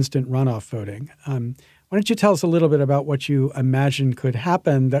voting or instant runoff voting. Why don't you tell us a little bit about what you imagine could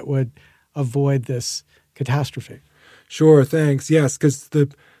happen that would avoid this catastrophe? Sure, thanks. Yes, because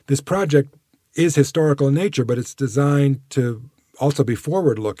this project is historical in nature, but it's designed to also be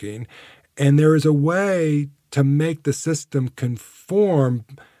forward-looking. And there is a way to make the system conform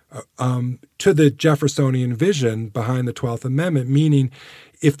to the Jeffersonian vision behind the 12th Amendment, meaning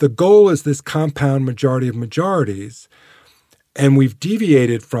if the goal is this compound majority of majorities, and we've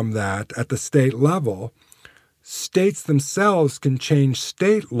deviated from that at the state level, states themselves can change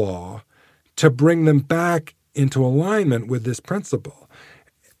state law to bring them back into alignment with this principle.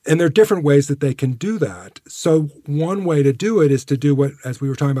 And there are different ways that they can do that. So one way to do it is to do what, as we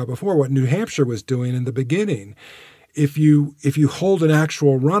were talking about before, what New Hampshire was doing in the beginning. If you hold an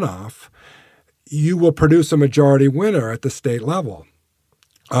actual runoff, you will produce a majority winner at the state level.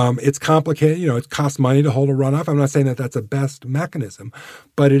 It's complicated. It costs money to hold a runoff. I'm not saying that that's a best mechanism,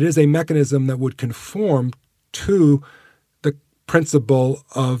 but it is a mechanism that would conform to the principle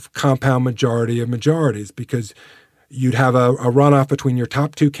of compound majority of majorities, because you'd have a runoff between your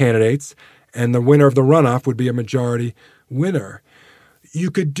top two candidates, and the winner of the runoff would be a majority winner. You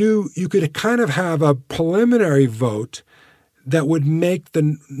could kind of have a preliminary vote that would make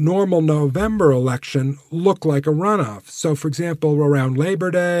the normal November election look like a runoff. So, for example, around Labor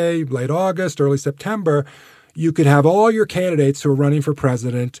Day, late August, early September, you could have all your candidates who are running for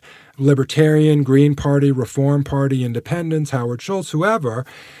president, Libertarian, Green Party, Reform Party, Independents, Howard Schultz, whoever,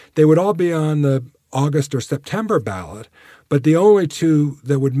 they would all be on the August or September ballot, but the only two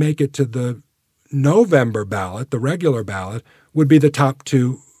that would make it to the November ballot, the regular ballot, would be the top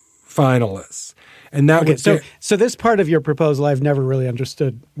two finalists. And that would so this part of your proposal, I've never really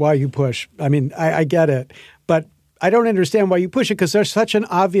understood why you push. I mean, I get it, but I don't understand why you push it, because there's such an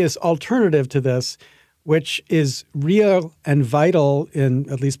obvious alternative to this, which is real and vital in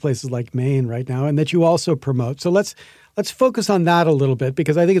at least places like Maine right now, and that you also promote. So let's let's focus on that a little bit,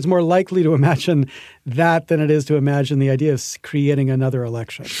 because I think it's more likely to imagine that than it is to imagine the idea of creating another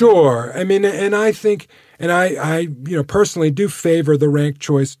election. Sure. I mean, and I think, and I personally do favor the ranked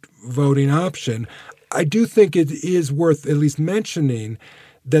choice voting option. I do think it is worth at least mentioning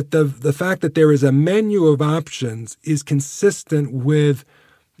that the fact that there is a menu of options is consistent with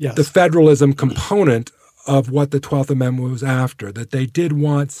the federalism component of what the 12th Amendment was after, that they did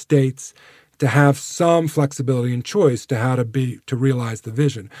want states to have some flexibility and choice to how to realize the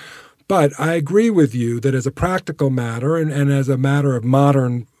vision. But I agree with you that as a practical matter and as a matter of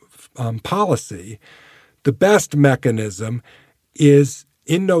modern policy, the best mechanism is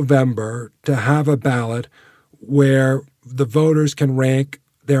in November to have a ballot where the voters can rank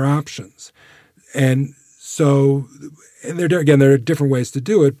their options. And so, and there are different ways to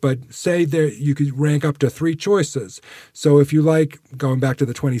do it, but say you could rank up to 3 choices. So if you like, going back to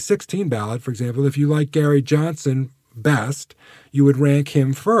the 2016 ballot, for example, if you like Gary Johnson best, you would rank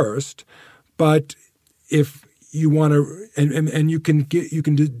him first. But if you want to, and you can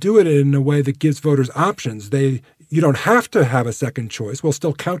do it in a way that gives voters options. You don't have to have a second choice. We'll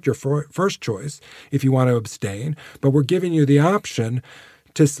still count your first choice if you want to abstain, but we're giving you the option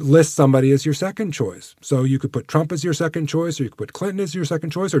to list somebody as your second choice. So you could put Trump as your second choice, or you could put Clinton as your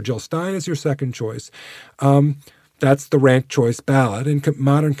second choice, or Jill Stein as your second choice. That's the ranked choice ballot. And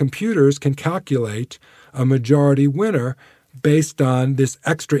modern computers can calculate a majority winner based on this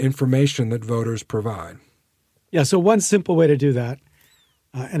extra information that voters provide. Yeah, so one simple way to do that,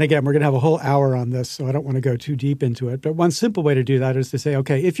 and again, we're going to have a whole hour on this, so I don't want to go too deep into it, but one simple way to do that is to say,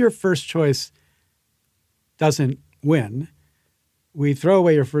 okay, if your first choice doesn't win, we throw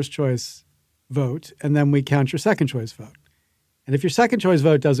away your first choice vote, and then we count your second choice vote. And if your second choice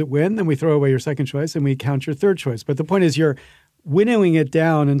vote doesn't win, then we throw away your second choice and we count your third choice. But the point is you're winnowing it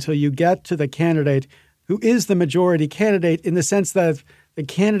down until you get to the candidate who is the majority candidate, in the sense that the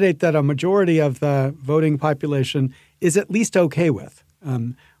candidate that a majority of the voting population is at least okay with,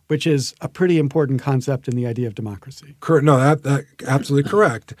 which is a pretty important concept in the idea of democracy. Correct. No, that absolutely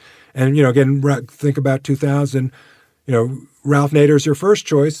correct. And, again, think about 2000, Ralph Nader's your first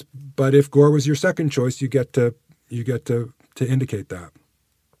choice, but if Gore was your second choice, you get to indicate that.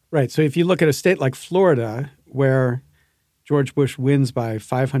 Right. So if you look at a state like Florida, where George Bush wins by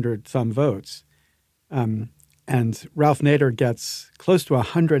 500 some votes, and Ralph Nader gets close to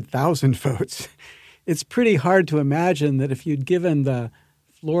 100,000 votes, it's pretty hard to imagine that if you'd given the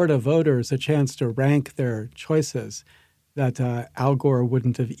Florida voters a chance to rank their choices, that Al Gore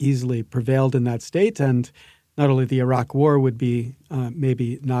wouldn't have easily prevailed in that state. And not only the Iraq War would be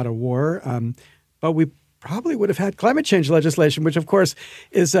maybe not a war, but we probably would have had climate change legislation, which, of course,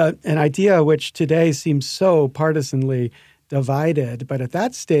 is an idea which today seems so partisanly divided. But at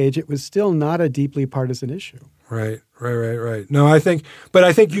that stage, it was still not a deeply partisan issue. Right. No, I think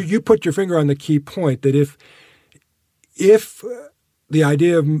you put your finger on the key point, that if the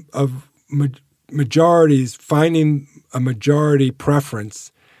idea of majorities, finding a majority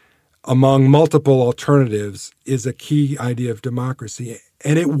preference among multiple alternatives, is a key idea of democracy,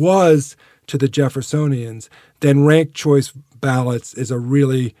 and it was to the Jeffersonians, then ranked choice ballots is a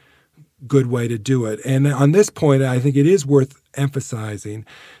really good way to do it. And on this point, I think it is worth emphasizing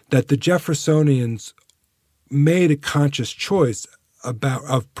that the Jeffersonians made a conscious choice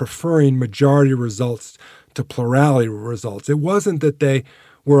of preferring majority results to plurality results. It wasn't that they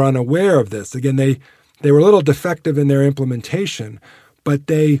were unaware of this. Again, they were a little defective in their implementation, but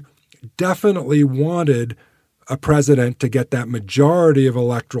they definitely wanted a president to get that majority of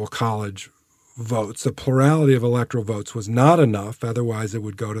electoral college votes. A plurality of electoral votes was not enough. Otherwise, it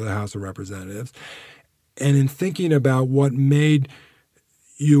would go to the House of Representatives. And in thinking about what made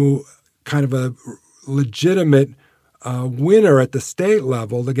you kind of a legitimate winner at the state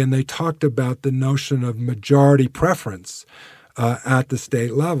level, again, they talked about the notion of majority preference at the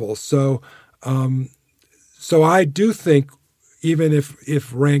state level. So I do think, even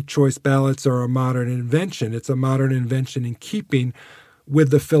if ranked choice ballots are a modern invention, it's a modern invention in keeping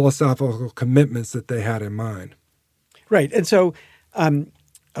with the philosophical commitments that they had in mind. Right. And so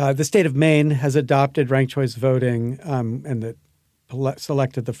the state of Maine has adopted ranked choice voting, and that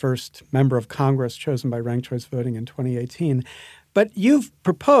selected the first member of Congress chosen by ranked choice voting in 2018. But you've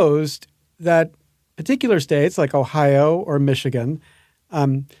proposed that particular states like Ohio or Michigan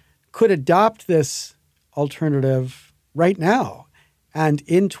could adopt this alternative right now, and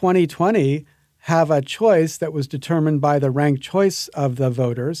in 2020 have a choice that was determined by the ranked choice of the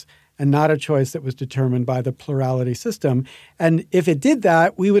voters and not a choice that was determined by the plurality system. And if it did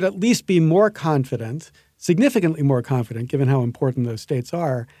that, we would at least be more confident, significantly more confident, given how important those states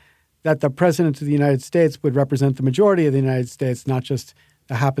are, that the president of the United States would represent the majority of the United States, not just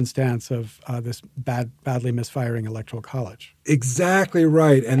the happenstance of this badly misfiring electoral college. Exactly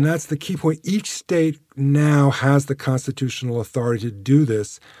right. And that's the key point. Each state now has the constitutional authority to do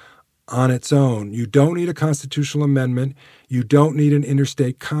this on its own. You don't need a constitutional amendment. You don't need an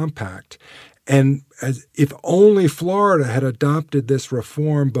interstate compact. And as if only Florida had adopted this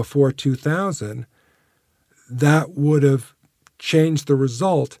reform before 2000, that would have changed the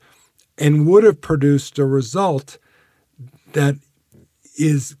result and would have produced a result that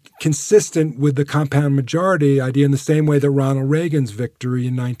is consistent with the compound majority idea in the same way that Ronald Reagan's victory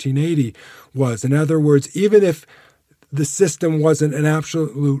in 1980 was. In other words, even if the system wasn't an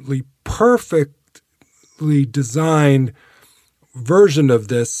absolutely perfectly designed version of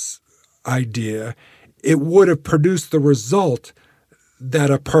this idea, it would have produced the result that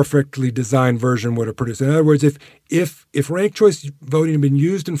a perfectly designed version would have produced. In other words, if ranked choice voting had been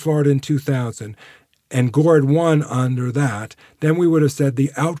used in Florida in 2000 and Gore had won under that, then we would have said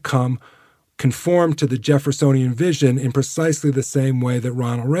the outcome conformed to the Jeffersonian vision in precisely the same way that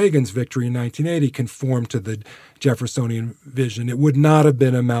Ronald Reagan's victory in 1980 conformed to the Jeffersonian vision. It would not have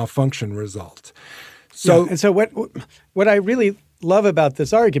been a malfunction result. So, and so what I really love about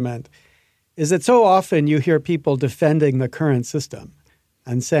this argument is that so often you hear people defending the current system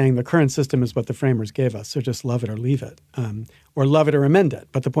and saying the current system is what the framers gave us, so just love it or leave it, or love it or amend it.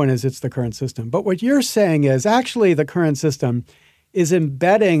 But the point is it's the current system. But what you're saying is actually the current system is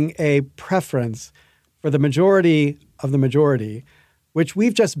embedding a preference for the majority of the majority, which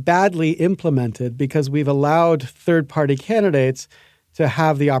we've just badly implemented because we've allowed third-party candidates to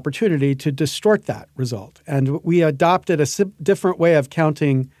have the opportunity to distort that result. And we adopted a different way of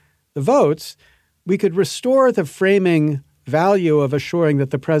counting the votes. We could restore the framing value of assuring that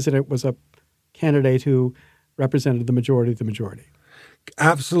the president was a candidate who represented the majority of the majority.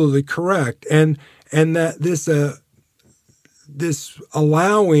 Absolutely correct. And that this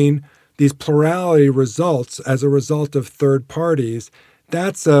allowing these plurality results as a result of third parties,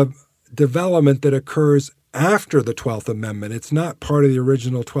 that's a development that occurs after the 12th Amendment. It's not part of the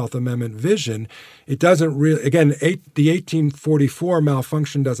original 12th Amendment vision. It doesn't really, again, the 1844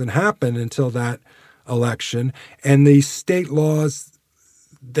 malfunction doesn't happen until that election, and the state laws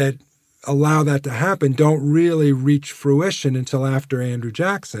that allow that to happen don't really reach fruition until after Andrew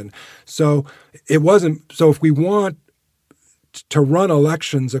Jackson. So if we want to run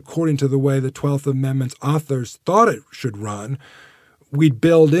elections according to the way the 12th Amendment's authors thought it should run, we'd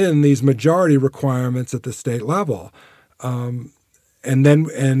build in these majority requirements at the state level. So,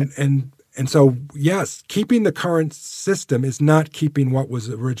 yes, keeping the current system is not keeping what was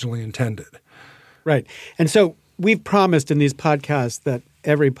originally intended. Right. And so we've promised in these podcasts that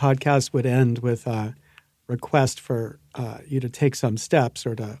every podcast would end with a request for you to take some steps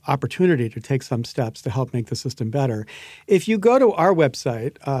or the opportunity to take some steps to help make the system better. If you go to our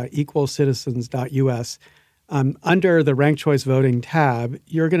website, equalcitizens.us, under the ranked choice voting tab,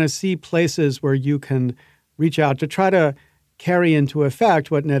 you're going to see places where you can reach out to try to carry into effect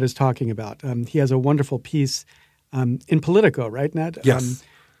what Ned is talking about. He has a wonderful piece in Politico, right, Ned? Yes.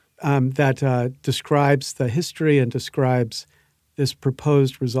 That describes the history and describes this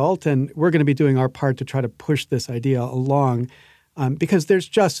proposed result. And we're going to be doing our part to try to push this idea along because there's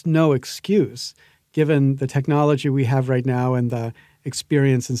just no excuse, given the technology we have right now and the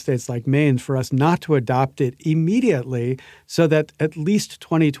experience in states like Maine, for us not to adopt it immediately so that at least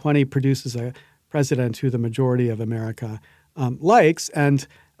 2020 produces a president who the majority of America likes and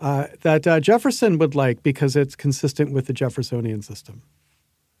that Jefferson would like because it's consistent with the Jeffersonian system.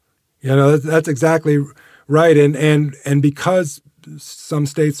 You know, that's exactly right. And because some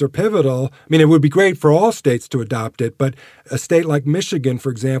states are pivotal, I mean, it would be great for all states to adopt it, but a state like Michigan, for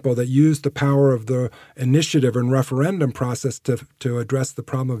example, that used the power of the initiative and referendum process to address the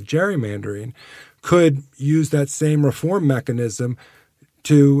problem of gerrymandering, could use that same reform mechanism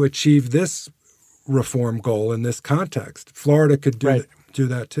to achieve this reform goal in this context. Florida could do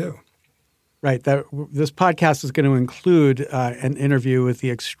that too. Right. This podcast is going to include an interview with the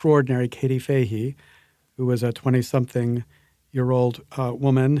extraordinary Katie Fahey, who was a 20-something-year-old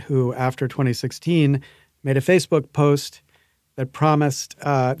woman who, after 2016, made a Facebook post that promised,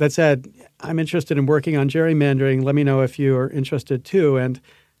 that said, I'm interested in working on gerrymandering. Let me know if you are interested too. And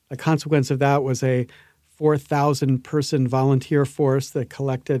the consequence of that was a 4,000-person volunteer force that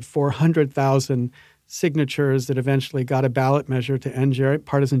collected 400,000 signatures that eventually got a ballot measure to end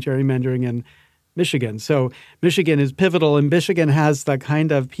partisan gerrymandering in Michigan. So Michigan is pivotal, and Michigan has the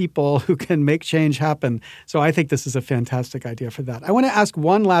kind of people who can make change happen. So I think this is a fantastic idea for that. I want to ask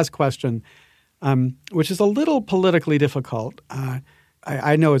one last question, which is a little politically difficult.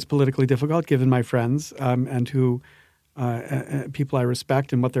 I know it's politically difficult given my friends and who people I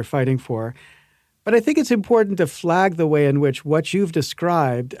respect and what they're fighting for. But I think it's important to flag the way in which what you've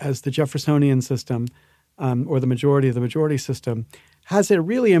described as the Jeffersonian system or the majority of the majority system has a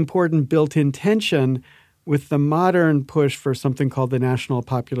really important built-in tension with the modern push for something called the national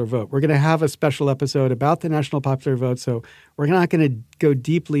popular vote. We're going to have a special episode about the national popular vote, so we're not going to go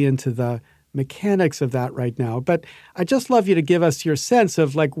deeply into the mechanics of that right now. But I'd just love you to give us your sense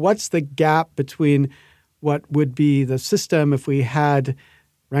of like what's the gap between what would be the system if we had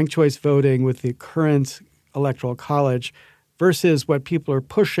ranked choice voting with the current electoral college versus what people are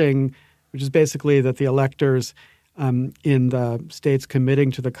pushing, which is basically that the electors in the states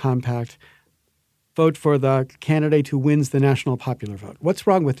committing to the compact vote for the candidate who wins the national popular vote. What's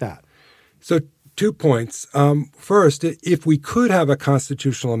wrong with that? So 2 points. First, if we could have a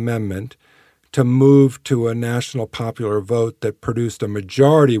constitutional amendment to move to a national popular vote that produced a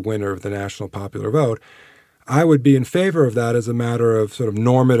majority winner of the national popular vote, I would be in favor of that as a matter of sort of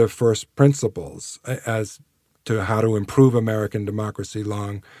normative first principles as to how to improve American democracy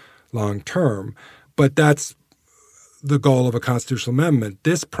long term. But that's the goal of a constitutional amendment.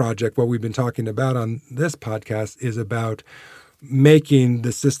 This project, what we've been talking about on this podcast, is about making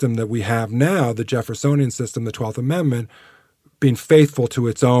the system that we have now, the Jeffersonian system, the 12th Amendment, being faithful to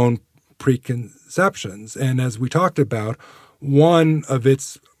its own preconceptions. And as we talked about, one of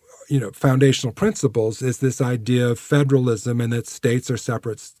its foundational principles is this idea of federalism and that states are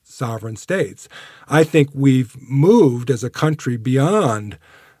separate sovereign states. I think we've moved as a country beyond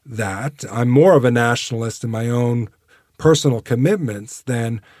that. I'm more of a nationalist in my own personal commitments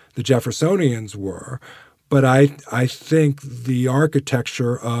than the Jeffersonians were. But I think the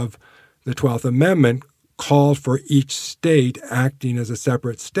architecture of the 12th Amendment called for each state acting as a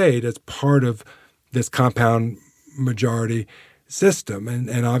separate state as part of this compound majority system.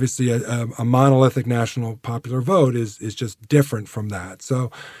 And obviously a monolithic national popular vote is just different from that.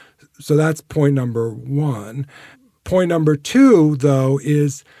 So that's point number one. Point number two, though,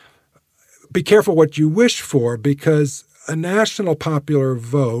 is be careful what you wish for, because a national popular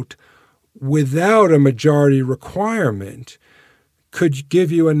vote without a majority requirement could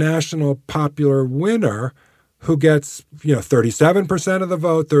give you a national popular winner who gets 37% of the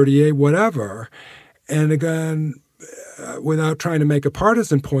vote, 38%, whatever. And again, without trying to make a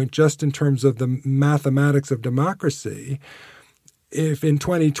partisan point, just in terms of the mathematics of democracy, if in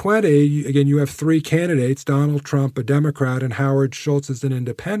 2020, again, you have three candidates, Donald Trump, a Democrat, and Howard Schultz as an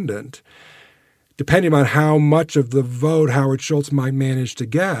independent, depending on how much of the vote Howard Schultz might manage to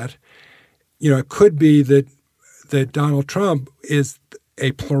get, it could be that Donald Trump is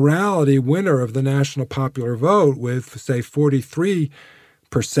a plurality winner of the national popular vote with, say, 43%.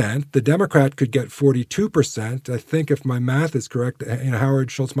 The Democrat could get 42%. I think if my math is correct,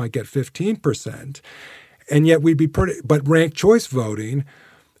 Howard Schultz might get 15%. And yet we'd be but ranked choice voting,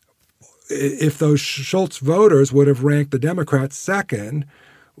 if those Schultz voters would have ranked the Democrat second,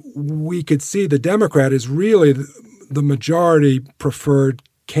 we could see the Democrat is really the majority preferred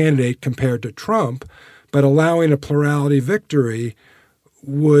candidate compared to Trump, but allowing a plurality victory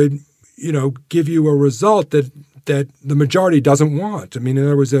would, give you a result that the majority doesn't want. I mean, in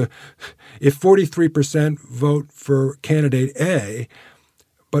other words, if 43% vote for candidate A,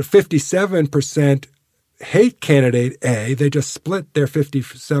 but 57% hate candidate A, they just split their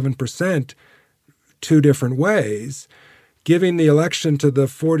 57% two different ways. Giving the election to the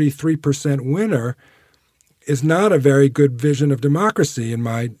 43% winner is not a very good vision of democracy, in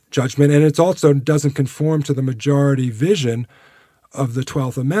my judgment, and it also doesn't conform to the majority vision of the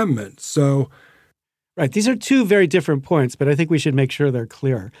 12th Amendment. So, right, these are two very different points, but I think we should make sure they're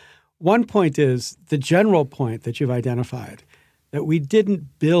clear. One point is the general point that you've identified, that we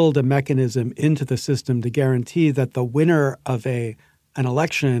didn't build a mechanism into the system to guarantee that the winner of an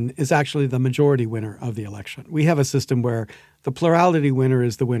election is actually the majority winner of the election. We have a system where the plurality winner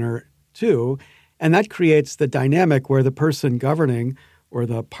is the winner too, and that creates the dynamic where the person governing or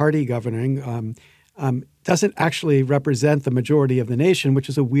the party governing doesn't actually represent the majority of the nation, which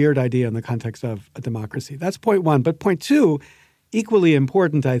is a weird idea in the context of a democracy. That's point one. But point two, equally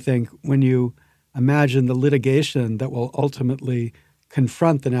important, I think, when you imagine the litigation that will ultimately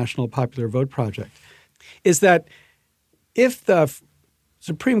confront the National Popular Vote Project, is that if the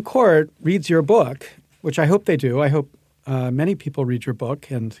Supreme Court reads your book, which I hope they do, I hope many people read your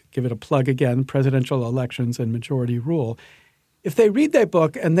book, and give it a plug again, Presidential Elections and Majority Rule. If they read that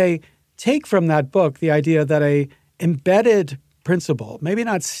book and they take from that book the idea that a embedded principle, maybe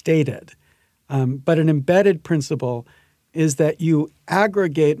not stated, but an embedded principle is that you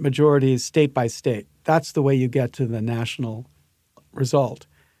aggregate majorities state by state. That's the way you get to the national result,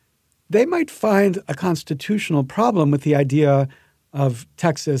 they might find a constitutional problem with the idea of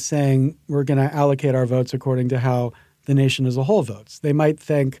Texas saying we're going to allocate our votes according to how the nation as a whole votes. They might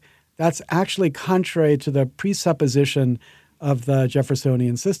think that's actually contrary to the presupposition of the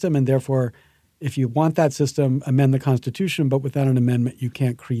Jeffersonian system, and therefore, if you want that system, amend the Constitution, but without an amendment, you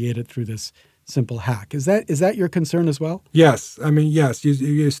can't create it through this simple hack. Is that your concern as well? Yes. I mean, yes,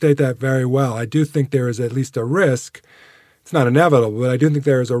 you state that very well. I do think there is at least a risk. It's not inevitable, but I do think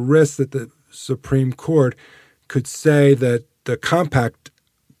there is a risk that the Supreme Court could say that the compact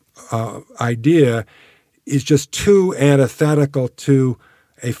idea is just too antithetical to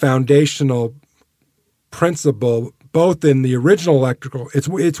a foundational principle, both in the original electoral.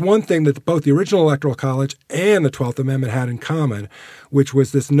 It's one thing that both the original Electoral College and the 12th Amendment had in common, which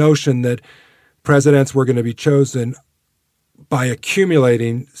was this notion that presidents were going to be chosen by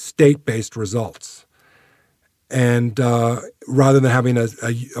accumulating state-based results, and rather than having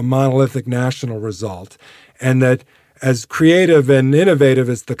a monolithic national result, and that as creative and innovative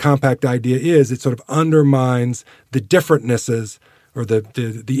as the compact idea is, it sort of undermines the differentnesses or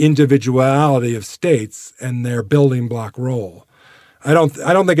the individuality of states and their building block role. I don't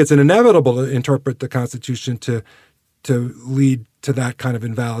think it's inevitable to interpret the Constitution to lead to that kind of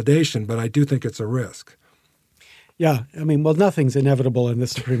invalidation, but I do think it's a risk. Yeah, I mean, well, nothing's inevitable in the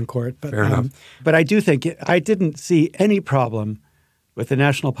Supreme Court, but Fair enough. But I do think I didn't see any problem with the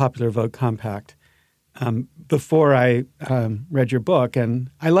National Popular Vote Compact before I read your book, and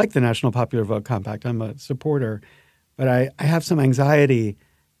I like the National Popular Vote Compact. I'm a supporter, but I have some anxiety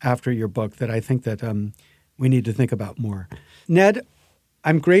after your book that I think that we need to think about more. Ned,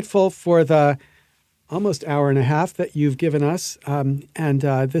 I'm grateful for the almost hour and a half that you've given us, and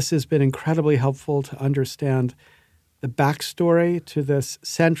this has been incredibly helpful to understand the backstory to this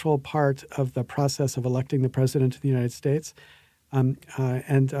central part of the process of electing the president of the United States. I'm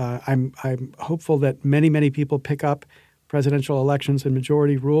hopeful that many people pick up presidential elections and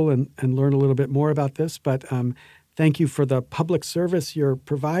majority rule and learn a little bit more about this. But thank you for the public service you're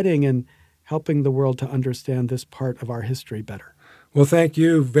providing and helping the world to understand this part of our history better. Well, thank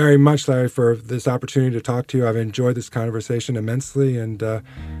you very much, Larry, for this opportunity to talk to you. I've enjoyed this conversation immensely, and I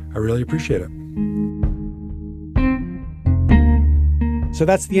really appreciate it. So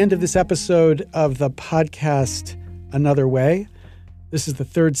that's the end of this episode of the podcast Another Way. This is the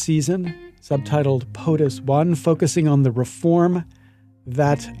third season, subtitled POTUS 1, focusing on the reform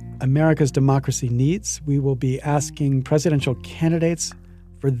that America's democracy needs. We will be asking presidential candidates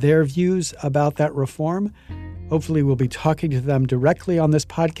for their views about that reform. Hopefully, we'll be talking to them directly on this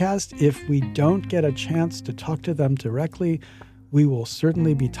podcast. If we don't get a chance to talk to them directly, we will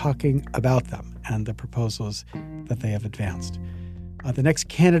certainly be talking about them and the proposals that they have advanced. The next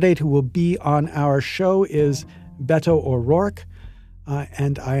candidate who will be on our show is Beto O'Rourke,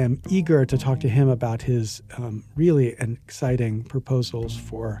 and I am eager to talk to him about his really exciting proposals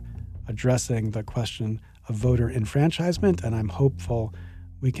for addressing the question of voter enfranchisement, and I'm hopeful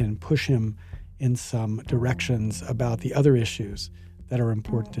we can push him in some directions about the other issues that are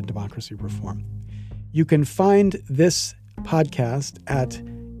important in democracy reform. You can find this podcast at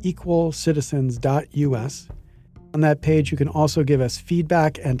equalcitizens.us. On that page, you can also give us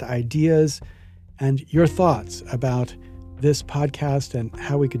feedback and ideas and your thoughts about this podcast and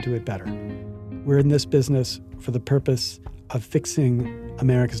how we could do it better. We're in this business for the purpose of fixing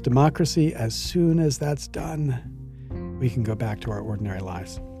America's democracy. As soon as that's done, we can go back to our ordinary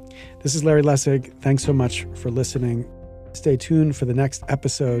lives. This is Larry Lessig. Thanks so much for listening. Stay tuned for the next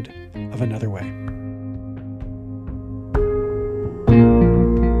episode of Another Way.